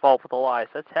get him involved with Elias.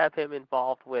 Let's have him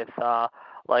involved with,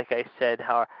 like I said,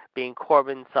 how being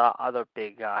Corbin's other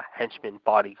big henchman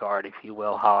bodyguard, if you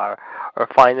will, however, or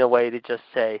find a way to just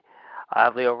say,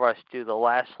 have Leo Rush do the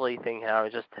Lashley thing, however,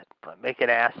 just make an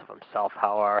ass of himself,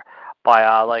 however,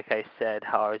 by, like I said,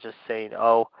 however, just saying,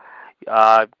 oh,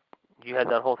 you had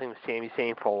that whole thing with Sami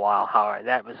Zayn for a while, however,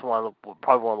 that was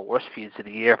probably one of the worst feuds of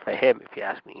the year for him, if you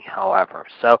ask me, however.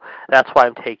 So that's why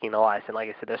I'm taking Elias. And like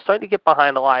I said, they're starting to get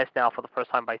behind Elias now for the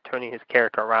first time by turning his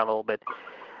character around a little bit.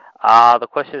 The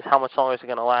question is, how much longer is it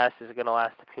going to last? Is it going to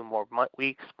last a few more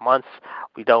weeks, months?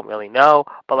 We don't really know.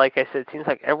 But like I said, it seems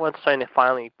like everyone's starting to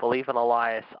finally believe in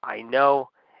Elias. I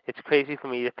know it's crazy for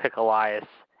me to pick Elias,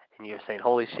 and you're saying,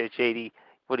 holy shit, JD,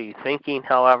 what are you thinking,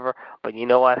 however? But you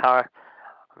know what, however?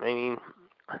 I mean,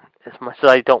 as much as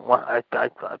I don't want,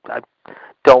 I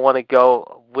don't want to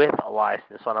go with Elias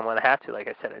in this one. I'm going to have to, like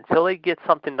I said, until they get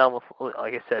something done with,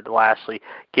 like I said, Lashley.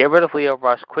 Get rid of Leo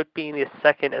Rush. Quit being the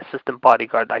second assistant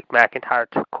bodyguard like McIntyre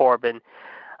to Corbin.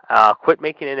 Quit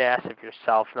making an ass of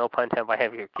yourself. No pun intended by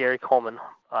having your Gary Coleman,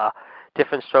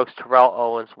 different strokes, Terrell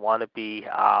Owens, wannabe,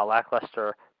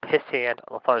 lackluster, pissant,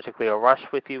 lethargic Leo Rush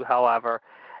with you, however.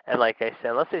 And like I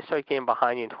said, unless they start getting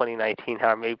behind you in 2019,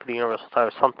 however, maybe the Universal title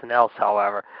or something else,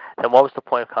 however, then what was the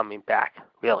point of coming back?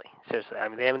 Really? Seriously. I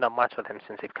mean, they haven't done much with him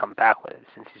since they've come back with it,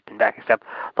 since he's been back, except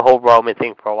the whole Roman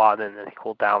thing for a while, and then they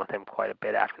cooled down with him quite a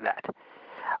bit after that.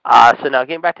 So now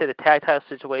getting back to the tag title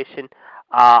situation,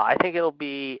 I think it'll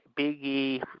be Big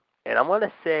E, and I'm going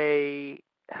to say,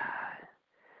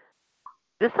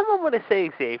 this time I'm going to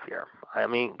say Xavier. I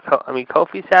mean,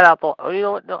 Kofi sat out the. Oh, you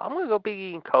know what? No, I'm going to go Big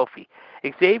E and Kofi.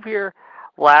 Xavier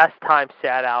last time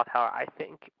sat out. How I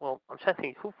think. Well, I'm trying to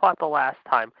think who fought the last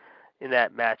time in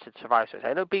that match at Survivor Series.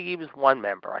 I know Big E was one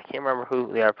member. I can't remember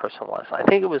who the other person was. I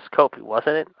think it was Kofi,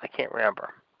 wasn't it? I can't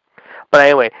remember. But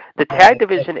anyway, the tag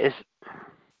division is.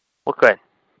 Well, good.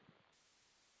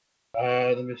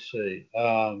 Let me see.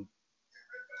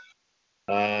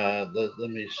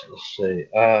 Let's see.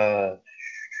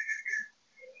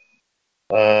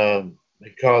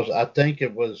 Because I think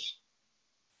it was.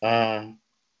 Let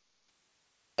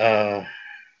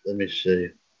me see.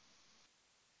 You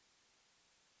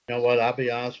know what? I'll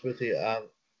be honest with you.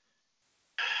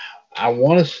 I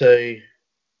want to say.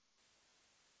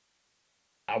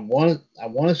 I want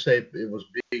to say it was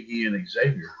Big E and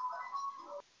Xavier.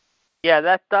 Yeah,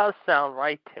 that does sound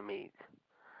right to me.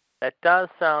 That does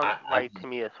sound right to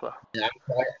me as well.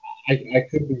 I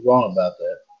could be wrong about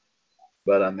that,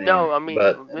 but I mean, no, I mean,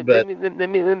 let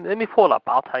me pull it up.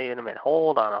 I'll tell you in a minute.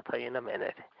 Hold on, I'll tell you in a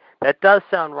minute. That does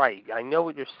sound right. I know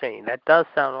what you're saying. That does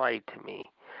sound right to me,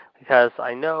 because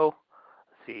I know.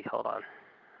 Let's see, hold on.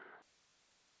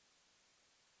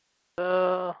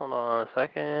 Hold on a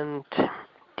second.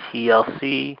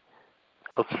 TLC.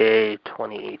 Okay,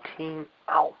 2018.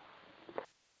 Ow.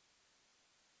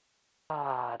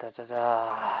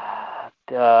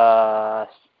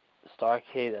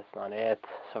 Starrcade, that's not it.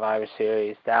 Survivor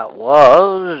Series, that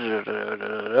was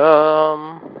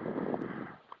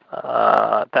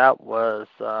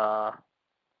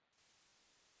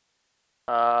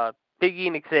Big E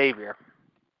and Xavier.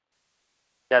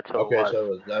 That's who it was. Okay,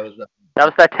 so that was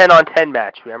that 10-on-10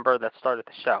 match. Remember, that started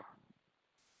the show.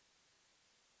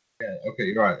 Yeah. Okay,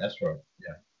 you're right. That's right.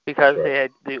 Yeah. Because they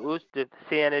had the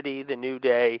Sanity, the New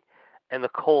Day, and the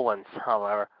Colons,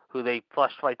 however, who they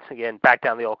flushed right again back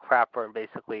down the old crapper and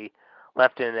basically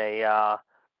left in a,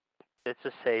 let's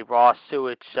just say, raw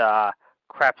sewage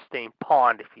crap-stained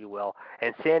pond, if you will.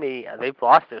 And Sanity, they've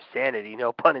lost their sanity,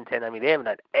 no pun intended. I mean, they haven't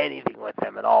done anything with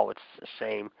them at all, which is a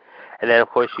shame. And then, of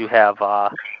course, you have,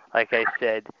 like I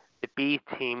said, the B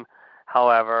team,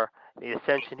 however, the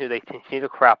Ascension, who they continue to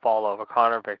crap all over,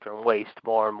 Connor Victor, and waste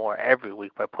more and more every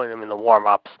week by putting them in the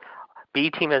warm-ups. B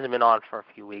team hasn't been on for a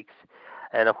few weeks.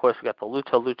 And, of course, we got the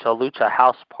Lucha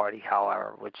House Party,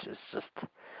 however, which is just,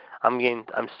 I'm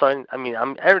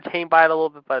entertained by it a little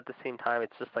bit, but at the same time,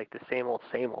 it's just like the same old,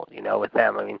 you know, with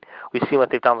them. I mean, we've seen what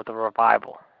they've done with the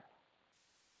Revival.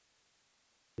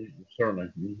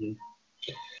 Certainly. Mm-hmm.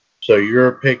 So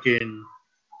you're picking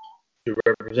to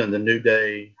represent the New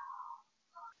Day.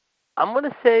 I'm going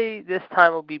to say this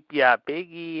time will be,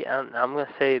 Big E. And I'm going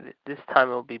to say that this time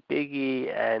it will be Big E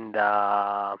and,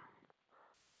 crap,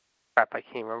 I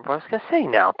can't remember what I was going to say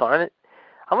now, darn it.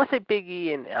 I'm going to say Big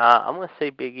E and,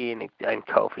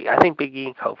 Kofi. I think Big E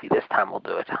and Kofi this time will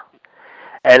do it.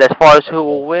 And as far as who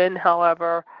will win,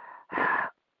 however,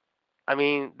 I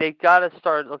mean, they got to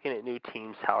start looking at new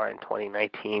teams, however, in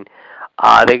 2019.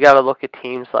 They got to look at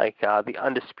teams like the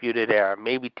Undisputed Era,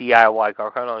 maybe DIY,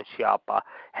 Gargano and Ciampa,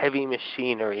 Heavy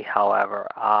Machinery, however.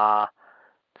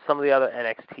 Some of the other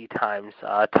NXT times,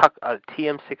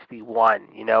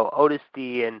 TM61, Otis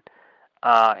D and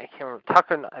I can't remember,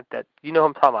 Tucker, that, you know who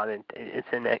I'm talking about, it's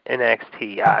in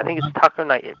NXT. I think it's Tucker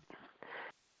Knight.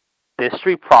 The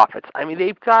Street Profits. I mean,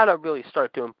 they've got to really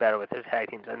start doing better with their tag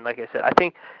teams. And like I said, I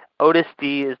think Otis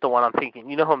D is the one I'm thinking.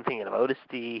 You know who I'm thinking of? Otis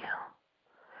D.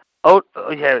 Yeah,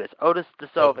 it is. Otis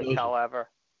Dezovic, however.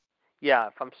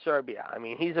 Yeah, from Serbia. I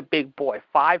mean, he's a big boy.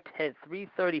 5'10",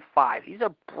 335. He's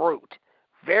a brute.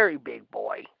 Very big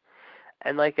boy.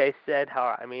 And like I said,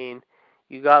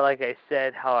 you got, I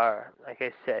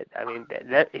mean,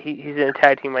 he's in a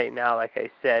tag team right now, like I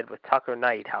said, with Tucker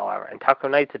Knight, however. And Tucker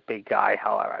Knight's a big guy,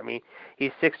 however. I mean,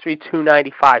 he's 6'3",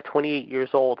 295, 28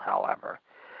 years old, however.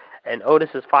 And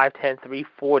Otis is 5'10",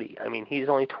 340. I mean, he's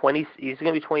only 20. He's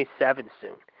going to be 27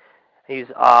 soon. He's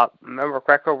remember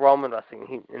Greco-Roman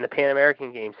wrestling in the Pan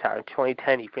American Games. In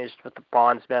 2010, he finished with the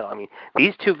bronze medal. I mean,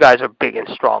 these two guys are big and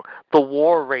strong. The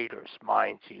War Raiders,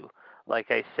 mind you.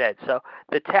 Like I said, so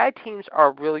the tag teams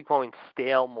are really going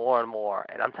stale more and more.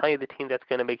 And I'm telling you, the team that's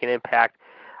going to make an impact,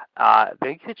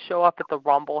 they could show up at the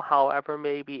Rumble, however,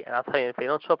 maybe. And I'll tell you, if they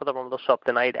don't show up at the Rumble, they'll show up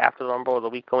the night after the Rumble or the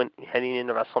week heading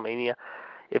into WrestleMania.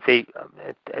 If they,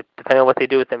 depending on what they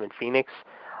do with them in Phoenix,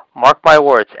 mark my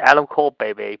words: Adam Cole,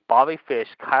 baby, Bobby Fish,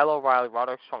 Kyle O'Reilly,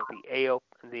 Roderick Strong,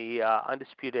 the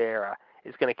Undisputed Era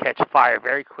is going to catch fire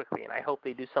very quickly, and I hope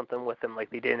they do something with them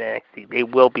like they did in NXT. They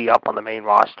will be up on the main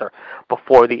roster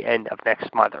before the end of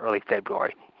next month, early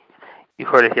February. You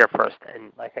heard it here first,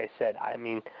 and like I said, I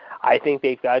mean, I think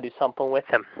they've got to do something with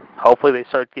them. Hopefully they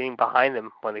start getting behind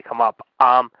them when they come up.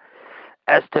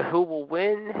 As to who will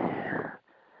win,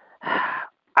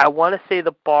 I want to say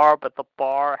the Bar, but the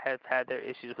Bar has had their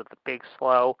issues with the Big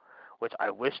Slow, which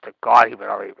I wish to God he would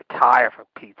already retire, for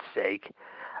Pete's sake.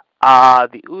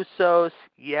 The Usos,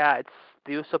 it's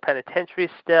the Uso Penitentiary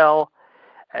still.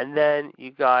 And then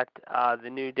you got the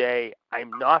New Day.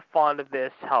 I'm not fond of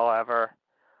this, however,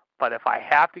 but if I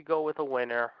have to go with a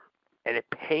winner, and it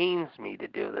pains me to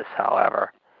do this,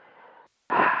 however,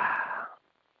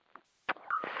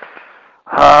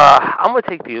 I'm going to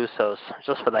take the Usos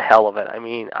just for the hell of it. I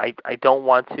mean, I don't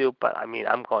want to, but I mean,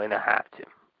 I'm going to have to.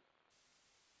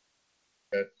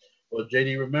 Okay. Well,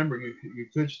 JD, remember, you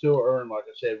could still earn, like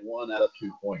I said, 1 out of 2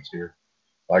 points here.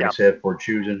 Like I said, for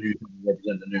choosing who's going to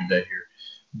represent the New Day here.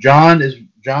 John is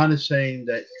saying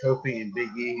that Kofi and Big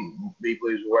E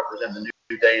believes will represent the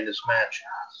New Day in this match.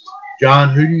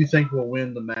 John, who do you think will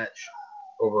win the match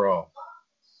overall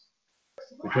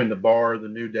between the Bar, the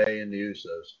New Day, and the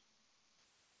Usos?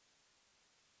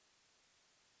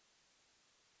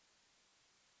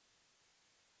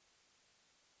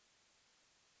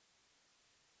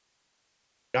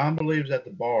 John believes that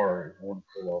the Bar is going to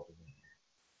pull off the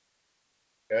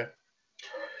win. Okay.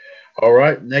 All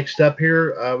right. Next up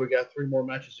here, we got 3 more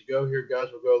matches to go here,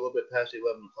 guys. We'll go a little bit past the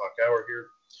 11 o'clock hour here.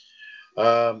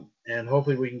 And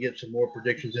hopefully we can get some more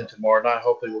predictions in tomorrow night.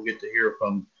 Hopefully we'll get to hear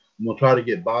from. We'll try to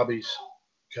get Bobby's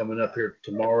coming up here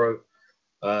tomorrow,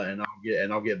 and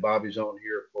I'll get Bobby's on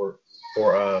here for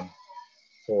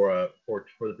the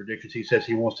predictions. He says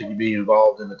he wants to be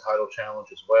involved in the title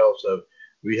challenge as well. So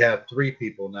we have 3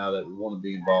 people now that want to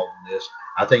be involved in this.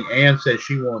 I think Ann said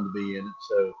she wanted to be in it,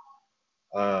 so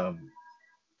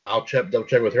I'll double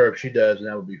check with her if she does, and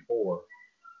that would be 4.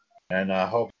 And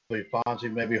hopefully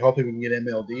Fonzie, hopefully we can get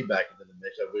MLD back into the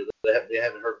mix. They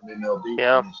haven't heard from MLD in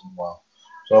a while,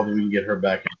 so hopefully we can get her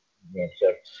back.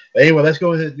 So, but anyway, let's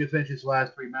go ahead and finish these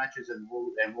last 3 matches, and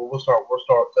we'll start.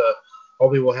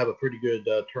 Hopefully we'll have a pretty good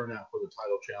turnout for the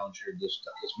title challenge here this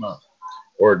month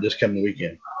or this coming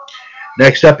weekend.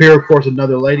 Next up here, of course,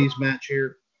 another ladies match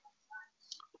here,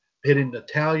 pitting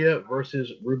Natalya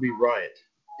versus Ruby Riott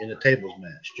in a tables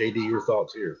match. JD, your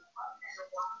thoughts here?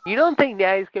 You don't think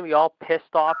Natty's going to be all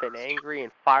pissed off and angry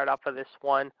and fired up for this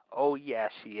one? Oh, yeah,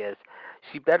 she is.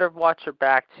 She better watch her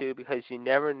back, too, because you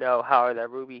never know how that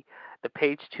Ruby, the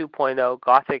Paige 2.0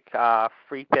 gothic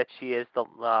freak that she is,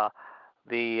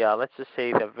 let's just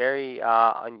say the very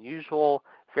unusual,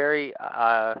 very,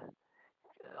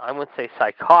 I wouldn't say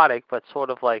psychotic, but sort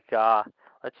of like,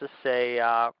 let's just say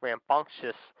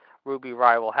rambunctious Ruby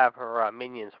Riott will have her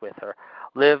minions with her.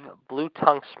 Liv Blue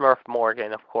Tongue Smurf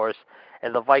Morgan, of course,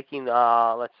 and the Viking,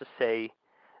 let's just say,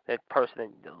 that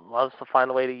person that loves to find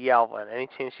a way to yell at any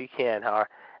chance she can,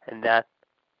 and that,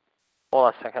 hold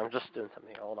on a second, I'm just doing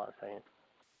something, hold on a second.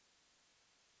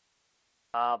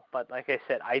 But like I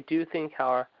said, I do think,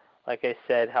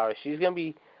 she's going to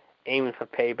be aiming for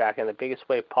payback in the biggest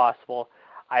way possible.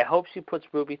 I hope she puts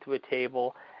Ruby through a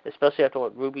table, especially after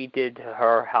what Ruby did to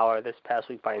her, this past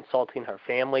week by insulting her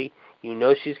family. You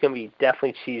know she's going to be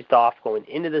definitely cheesed off going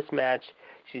into this match.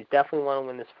 She's definitely want to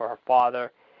win this for her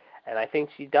father, and I think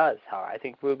she does. I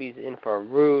think Ruby's in for a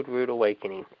rude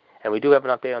awakening. And we do have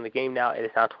an update on the game now. It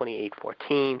is now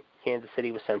 28-14. Kansas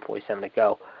City with 7:47 to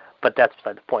go. But that's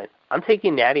beside the point. I'm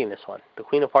taking Natty in this one. The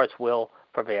Queen of Hearts will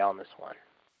prevail in this one.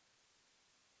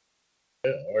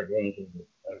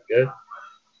 Okay.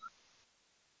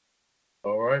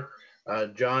 All right.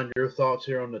 John, your thoughts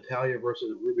here on Natalya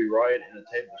versus Ruby Riott in a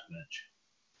tables match?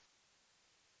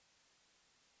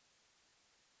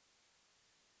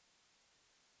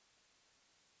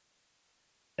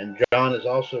 And John is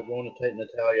also going to take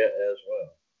Natalya as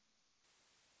well.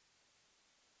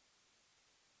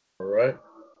 All right.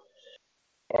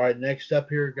 All right, next up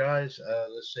here, guys.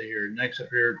 Let's see here. Next up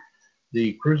here,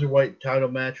 the Cruiserweight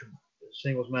title match,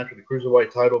 singles match with the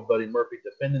Cruiserweight title. Buddy Murphy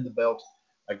defending the belt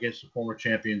against the former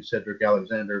champion Cedric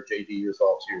Alexander. JD, your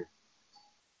thoughts here?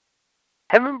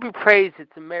 Heaven be praised,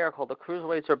 it's a miracle. The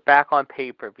Cruiserweights are back on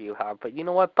pay-per-view, But you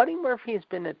know what? Buddy Murphy has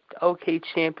been an okay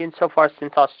champion so far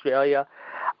since Australia.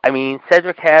 I mean,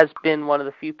 Cedric has been one of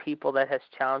the few people that has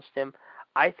challenged him.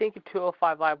 I think if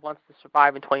 205 Live wants to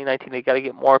survive in 2019, they got to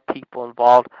get more people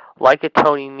involved, like a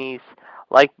Tony Nese,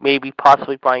 like maybe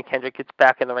possibly Brian Kendrick gets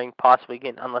back in the ring, possibly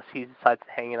again, unless he decides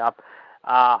to hang it up.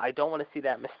 I don't want to see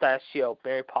that mustachio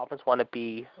Barry Poppins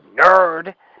wannabe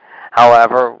nerd.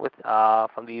 However, with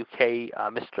from the UK,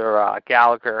 Mr.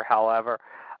 Gallagher,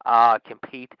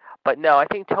 compete. But no, I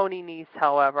think Tony Nese,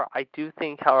 however, I do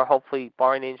think, hopefully,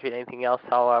 barring injury and anything else,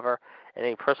 and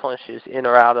any personal issues in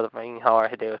or out of the ring,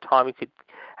 Hideo Itami could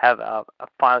have a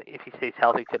final, if he stays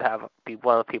healthy, be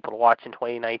one of the people to watch in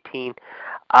 2019.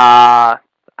 I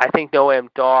think Noam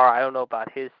Dar, I don't know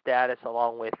about his status,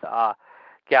 along with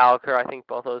Gallagher. I think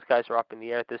both those guys are up in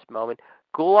the air at this moment.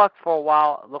 Gulak for a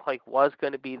while looked like was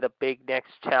going to be the big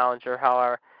next challenger.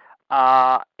 However,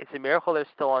 it's a miracle they're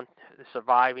still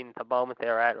surviving at the moment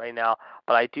they're at right now.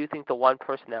 But I do think the one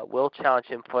person that will challenge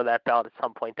him for that belt at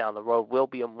some point down the road will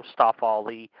be a Mustafa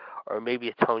Ali or maybe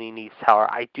a Tony Nese.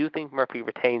 However, I do think Murphy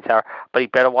retains, but he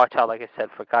better watch out, like I said,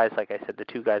 for guys, like I said, the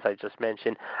two guys I just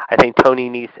mentioned. I think Tony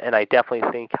Nese, and I definitely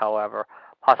think, however,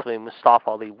 possibly Mustafa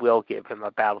Ali will give him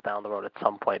a battle down the road at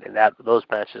some point, and those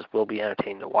matches will be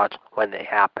entertaining to watch when they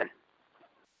happen.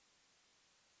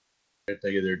 Thank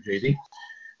you there, JD.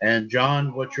 And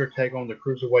John, what's your take on the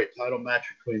Cruiserweight title match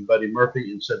between Buddy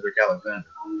Murphy and Cedric Alexander?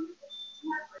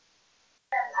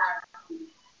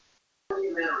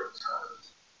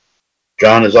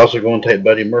 John is also going to take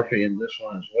Buddy Murphy in this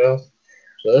one as well.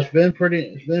 So it's been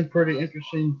pretty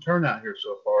interesting turnout here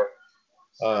so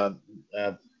far.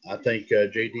 I think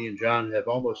JD and John have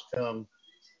almost come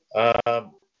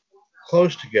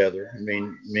close together. I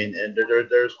mean, and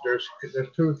there's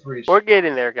 2 or 3. We're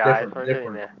getting there, guys. We're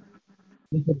getting there.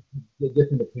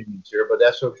 Different opinions here, but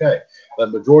that's okay.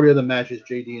 But majority of the matches,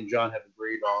 JD and John have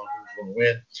agreed on who's going to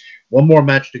win. One more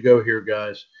match to go here,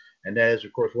 guys, and that is,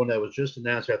 of course, one that was just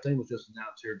announced. I think it was just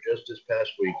announced here just this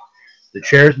past week. The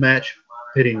chairs match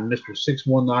pitting Mr.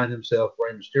 619 himself,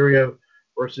 Rey Mysterio,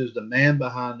 versus the man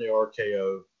behind the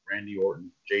RKO, Randy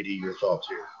Orton. JD, your thoughts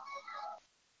here?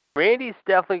 Randy's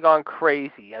definitely gone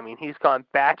crazy. I mean, he's gone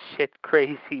batshit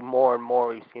crazy more and more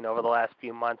we've seen over the last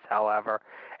few months, however.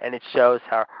 And it shows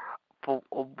how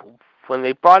when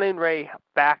they brought in Ray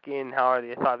back in, however,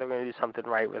 they thought they were going to do something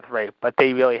right with Ray. But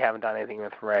they really haven't done anything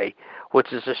with Ray,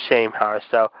 which is a shame, however.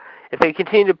 So if they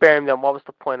continue to bury him, then what was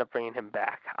the point of bringing him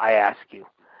back, I ask you?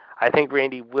 I think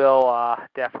Randy will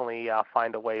definitely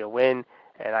find a way to win.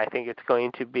 And I think it's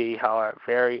going to be, however,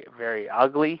 very, very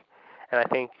ugly. And I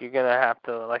think you're going to have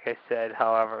to, like I said,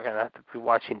 however, going to have to be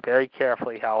watching very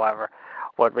carefully, however,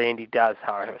 what Randy does,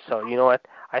 however. So, you know what?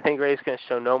 I think Ray's going to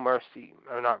show no mercy.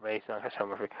 Or not Ray's not going to show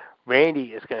mercy.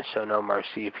 Randy is going to show no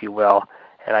mercy, if you will.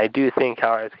 And I do think,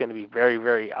 however, it's going to be very,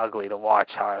 very ugly to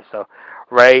watch, however. So,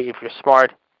 Ray, if you're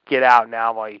smart, get out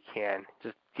now while you can.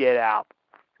 Just get out.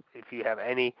 If you have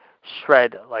any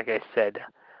shred, like I said,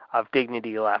 of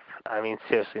dignity left. I mean,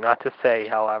 seriously, not to say,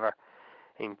 however,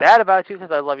 anything bad about you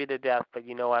because I love you to death, but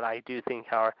you know what? I do think,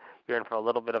 however, you're in for a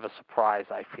little bit of a surprise,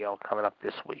 I feel, coming up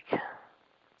this week.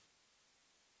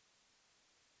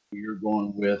 You're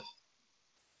going with?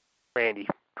 Randy.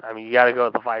 I mean, you got to go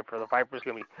with the Viper. The Viper's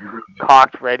going to be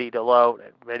cocked, ready to load,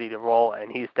 ready to roll,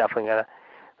 and he's definitely going to,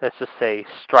 let's just say,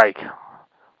 strike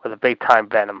with a big-time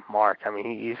venom mark. I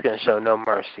mean, he's going to show no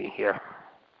mercy here.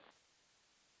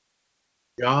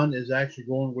 John is actually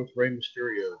going with Rey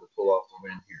Mysterio to pull off the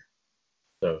win here.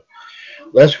 So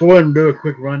let's go ahead and do a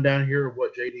quick rundown here of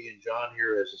what JD and John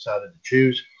here has decided to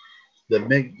choose. The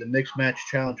Mixed Match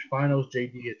Challenge Finals,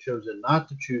 JD has chosen not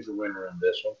to choose a winner in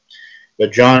this one,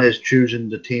 but John has chosen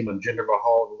the team of Jinder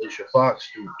Mahal and Alicia Fox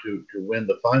to win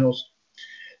the finals.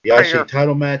 The IC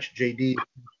title match, JD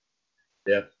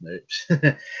has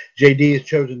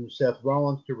chosen Seth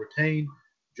Rollins to retain.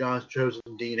 John's chosen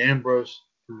Dean Ambrose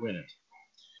to win it.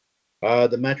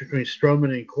 The match between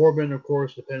Strowman and Corbin, of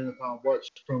course, depending upon what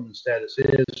Strowman's status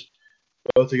is,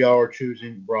 both of y'all are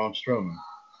choosing Braun Strowman.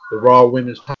 The Raw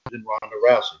Women's title and Ronda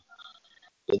Rousey.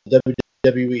 The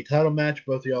WWE title match,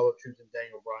 both of y'all are choosing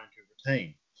Daniel Bryan to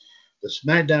retain. The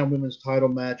SmackDown Women's title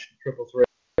match, triple threat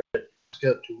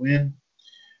to win.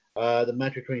 The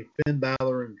match between Finn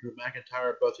Balor and Drew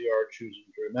McIntyre, both of y'all are choosing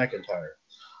Drew McIntyre.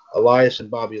 Elias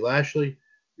and Bobby Lashley,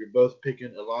 you're both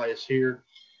picking Elias here.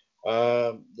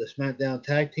 The SmackDown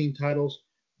Tag Team titles,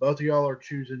 both of y'all are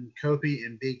choosing Kofi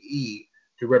and Big E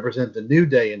to represent the New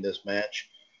Day in this match.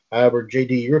 However,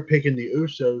 JD, you're picking the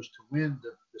Usos to win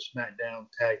the SmackDown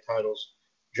Tag titles.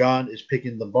 John is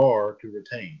picking the Bar to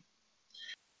retain.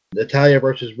 Natalya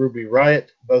versus Ruby Riott,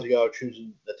 both of y'all are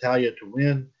choosing Natalya to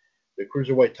win. The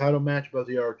Cruiserweight title match, both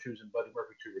of y'all are choosing Buddy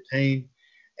Murphy to retain.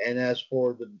 And as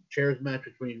for the chairs match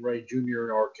between Ray Jr.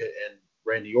 and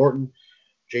Randy Orton,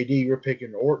 JD, you're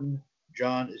picking Orton.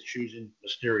 John is choosing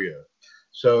Mysterio.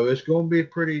 So it's going to be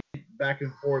pretty back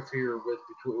and forth here,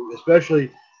 especially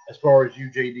as far as you,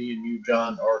 JD, and you,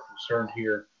 John, are concerned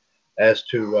here, as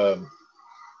to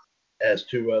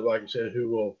like I said,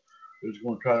 who's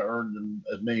going to try to earn them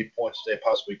as many points as they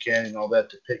possibly can, and all that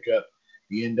to pick up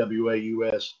the NWO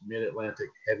US Mid-Atlantic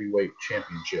Heavyweight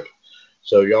Championship.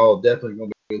 So y'all are definitely going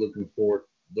to be looking forward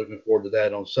to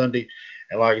that on Sunday.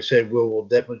 And like I said, we'll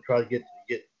definitely try to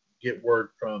get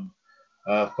word from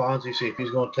Fonzie, see if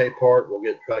he's going to take part. We'll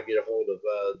try to get a hold of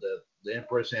the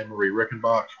Empress Anne Marie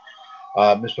Rickenbach.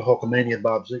 Mr. Hulkamania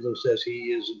Bob Ziegler says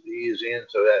he is in,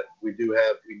 so that we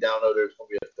now know there's going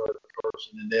to be a third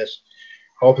person in this.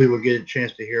 Hopefully we'll get a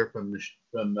chance to hear from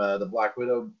the Black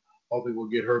Widow. Hopefully we'll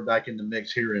get her back in the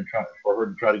mix here and try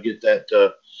to get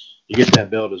that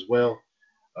belt as well.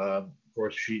 Of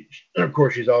course she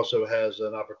also has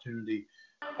an opportunity.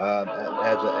 She also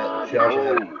has.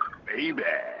 Baby.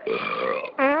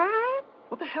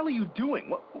 What the hell are you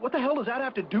doing? What the hell does that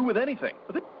have to do with anything?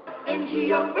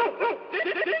 NGO.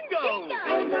 Dingo.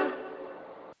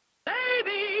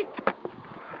 Baby.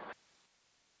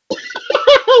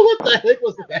 What the heck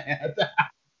was that?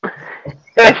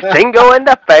 It's Dingo and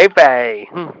the baby.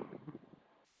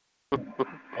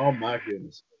 Oh my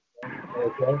goodness.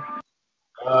 Okay.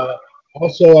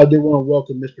 Also, I do want to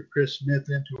welcome Mr. Chris Smith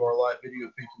into our live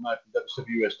video feed tonight from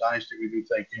WCWUS Dynasty. We do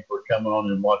thank him for coming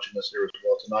on and watching us here as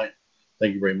well tonight.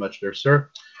 Thank you very much there,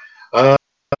 sir.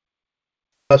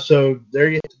 So there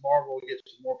you go. Tomorrow we'll get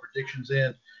some more predictions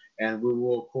in, and we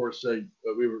will, of course, we'll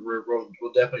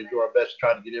definitely do our best to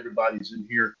try to get everybody's in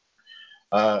here.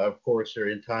 Of course, they're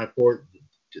in time for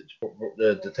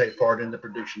it to take part in the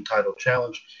prediction title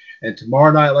challenge. And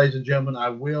tomorrow night, ladies and gentlemen, I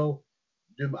will,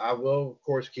 of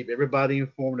course, keep everybody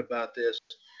informed about this,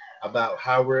 about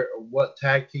what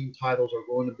tag team titles are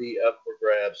going to be up for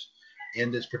grabs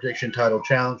in this prediction title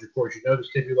challenge. Of course, you know the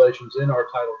stipulations in our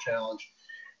title challenge.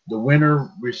 The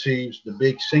winner receives the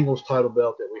big singles title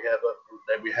belt that we have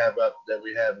up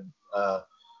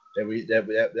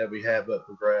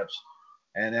for grabs.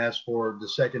 And as for the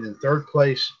second and third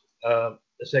place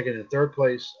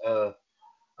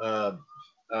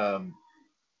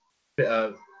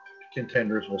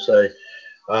contenders, we'll say,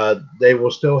 they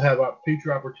will still have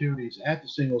future opportunities at the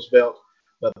singles belt,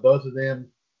 but both of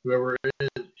them, whoever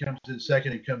comes in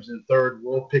second and comes in third,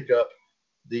 will pick up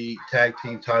the tag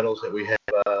team titles that we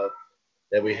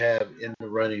have in the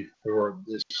running for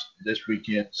this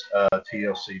weekend's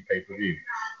TLC pay-per-view.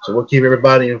 So we'll keep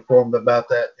everybody informed about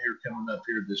that here coming up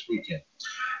here this weekend.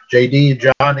 JD and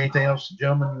John, anything else,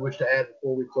 gentlemen, you wish to add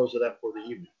before we close it up for the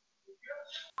evening?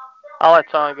 I'll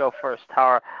let John go first,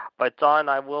 Tower. But John,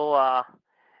 I will,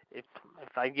 if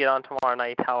I get on tomorrow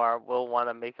night, Tower, I will want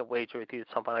to make a wager with you at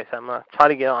some point. Like I said, I'm going to try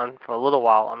to get on for a little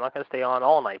while. I'm not going to stay on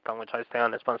all night, but I'm going to try to stay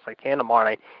on as much as I can tomorrow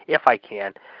night, if I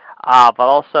can. But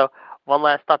also, one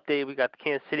last update. We got the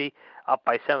Kansas City up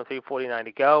by 7:49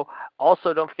 to go.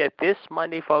 Also, don't forget this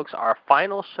Monday, folks, our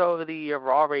final show of the year,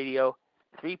 Raw Radio,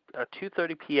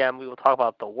 2:30 p.m. We will talk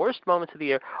about the worst moments of the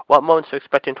year, what moments to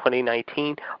expect in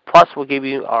 2019. Plus, we'll give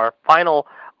you our final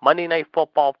Monday Night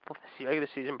Football regular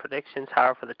season predictions,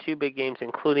 however, for the two big games,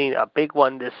 including a big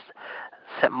one this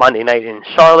Monday night in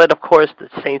Charlotte, of course. The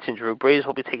Saints and Drew Brees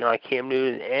will be taking on Cam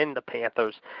Newton and the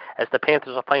Panthers, as the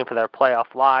Panthers are playing for their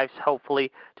playoff lives,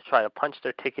 hopefully, to try to punch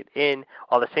their ticket in,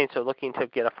 while the Saints are looking to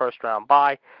get a first-round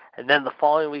bye. And then the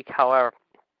following week, however,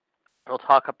 we'll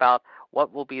talk about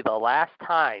what will be the last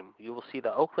time you will see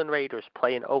the Oakland Raiders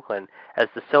play in Oakland, as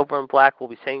the Silver and Black will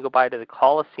be saying goodbye to the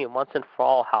Coliseum once and for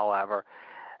all, however,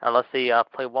 unless they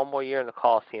play one more year in the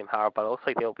Coliseum, however. But it looks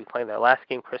like they will be playing their last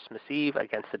game Christmas Eve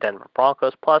against the Denver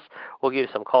Broncos. Plus, we'll give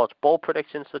you some college bowl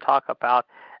predictions to talk about.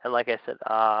 And like I said,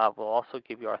 we'll also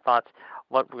give you our thoughts,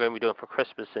 what we're going to be doing for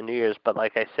Christmas and New Year's. But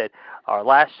like I said, our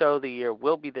last show of the year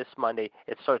will be this Monday.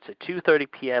 It starts at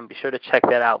 2:30 p.m. Be sure to check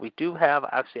that out. We do have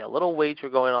actually a little wager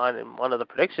going on in one of the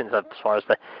predictions as far as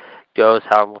that goes.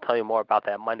 However, we'll tell you more about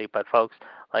that Monday. But folks,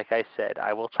 like I said,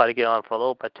 I will try to get on for a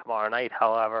little bit tomorrow night.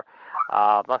 However,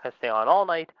 I'm not going to stay on all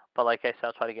night, but like I said,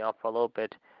 I'll try to get on for a little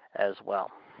bit as well.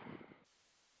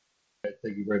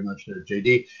 Thank you very much,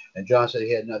 JD. And John said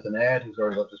he had nothing to add. He's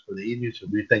already left us for the evening. So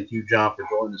we thank you, John, for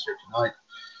joining us here tonight.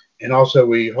 And also,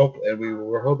 we hope, and we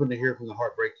were hoping to hear from the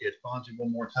Heartbreak Kid Fonzie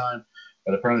one more time,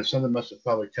 but apparently something must have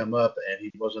probably come up, and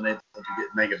he wasn't able to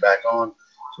make it back on.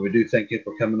 So we do thank him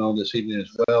for coming on this evening as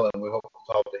well, and we hope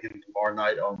to talk to him tomorrow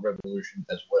night on Revolution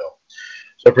as well.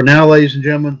 So for now, ladies and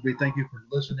gentlemen, we thank you for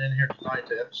listening in here tonight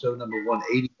to episode number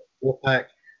 180 of Wolfpac,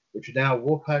 which is now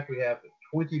Wolfpac. We have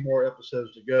 20 more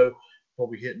episodes to go before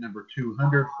we hit number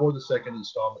 200 for the second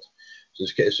installment.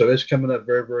 So it's coming up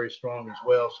very, very strong as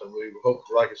well. So we hope,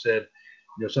 like I said,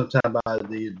 sometime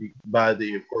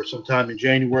of course, sometime in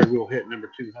January, we'll hit number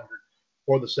 200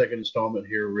 for the second installment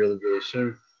here really, really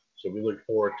soon. So we look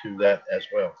forward to that as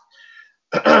well.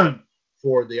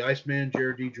 For the Iceman,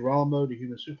 Jared DiGirolamo, the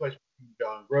Human Suplex,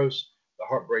 John Gross, the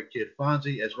Heartbreak Kid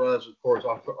Fonzie, as well as, of course,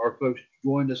 our folks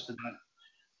joined us tonight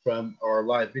from our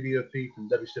live video feed from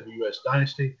WCWUS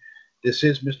Dynasty. This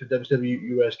is Mr.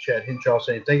 WCWUS Chad Hinshaw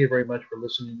saying thank you very much for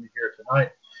listening here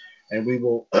tonight. And we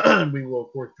will,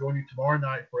 of course, join you tomorrow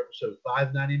night for episode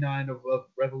 599 of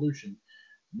Revolution.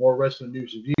 More wrestling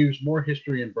news and views, more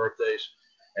history and birthdays.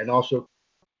 And also, of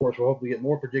course, we'll hopefully get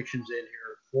more predictions in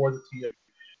here for the TO.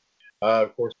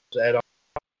 Of course, to add on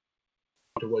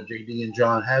to what JD and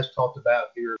John has talked about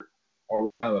here,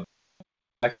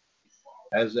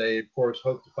 as they, of course,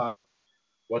 hope to find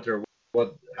what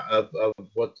of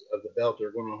the belt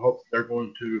they're going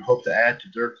to hope to add to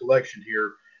their collection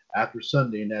here after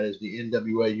Sunday, and that is the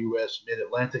NWO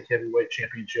Mid-Atlantic Heavyweight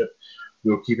Championship.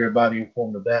 We'll keep everybody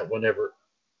informed of that whenever,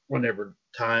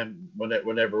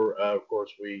 of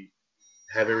course, we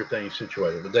have everything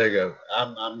situated. But there you go.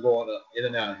 I'm going in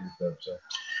and out here, folks. So,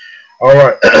 all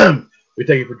right. We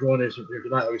thank you for joining us here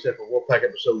tonight, like we said, for Wolfpac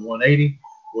episode 180.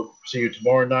 We'll see you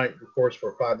tomorrow night, of course,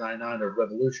 for 599 of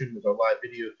Revolution with our live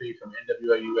video feed from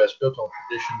NWO built on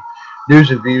tradition, news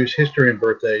and views, history and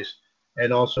birthdays,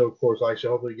 and also, of course, like I said,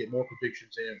 hopefully get more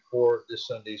predictions in for this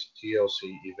Sunday's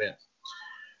TLC event.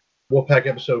 Wolfpac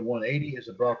episode 180 is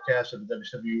a broadcast of the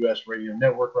WCWUS radio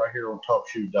network right here on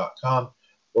TalkShoe.com,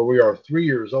 where we are 3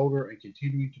 years older and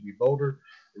continuing to be bolder.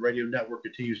 The radio network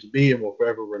continues to be and will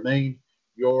forever remain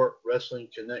your wrestling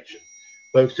connection.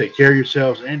 Folks, take care of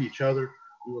yourselves and each other.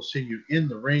 We will see you in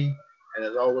the ring. And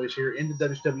as always, here in the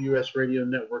WCWUS radio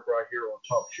network right here on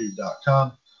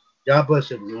TalkShoe.com. God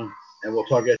bless everyone. And we'll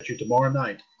talk at you tomorrow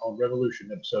night on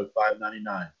Revolution, episode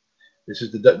 599. This has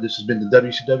been the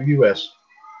WCWUS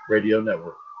radio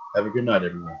network. Have a good night,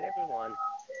 everyone. Everyone.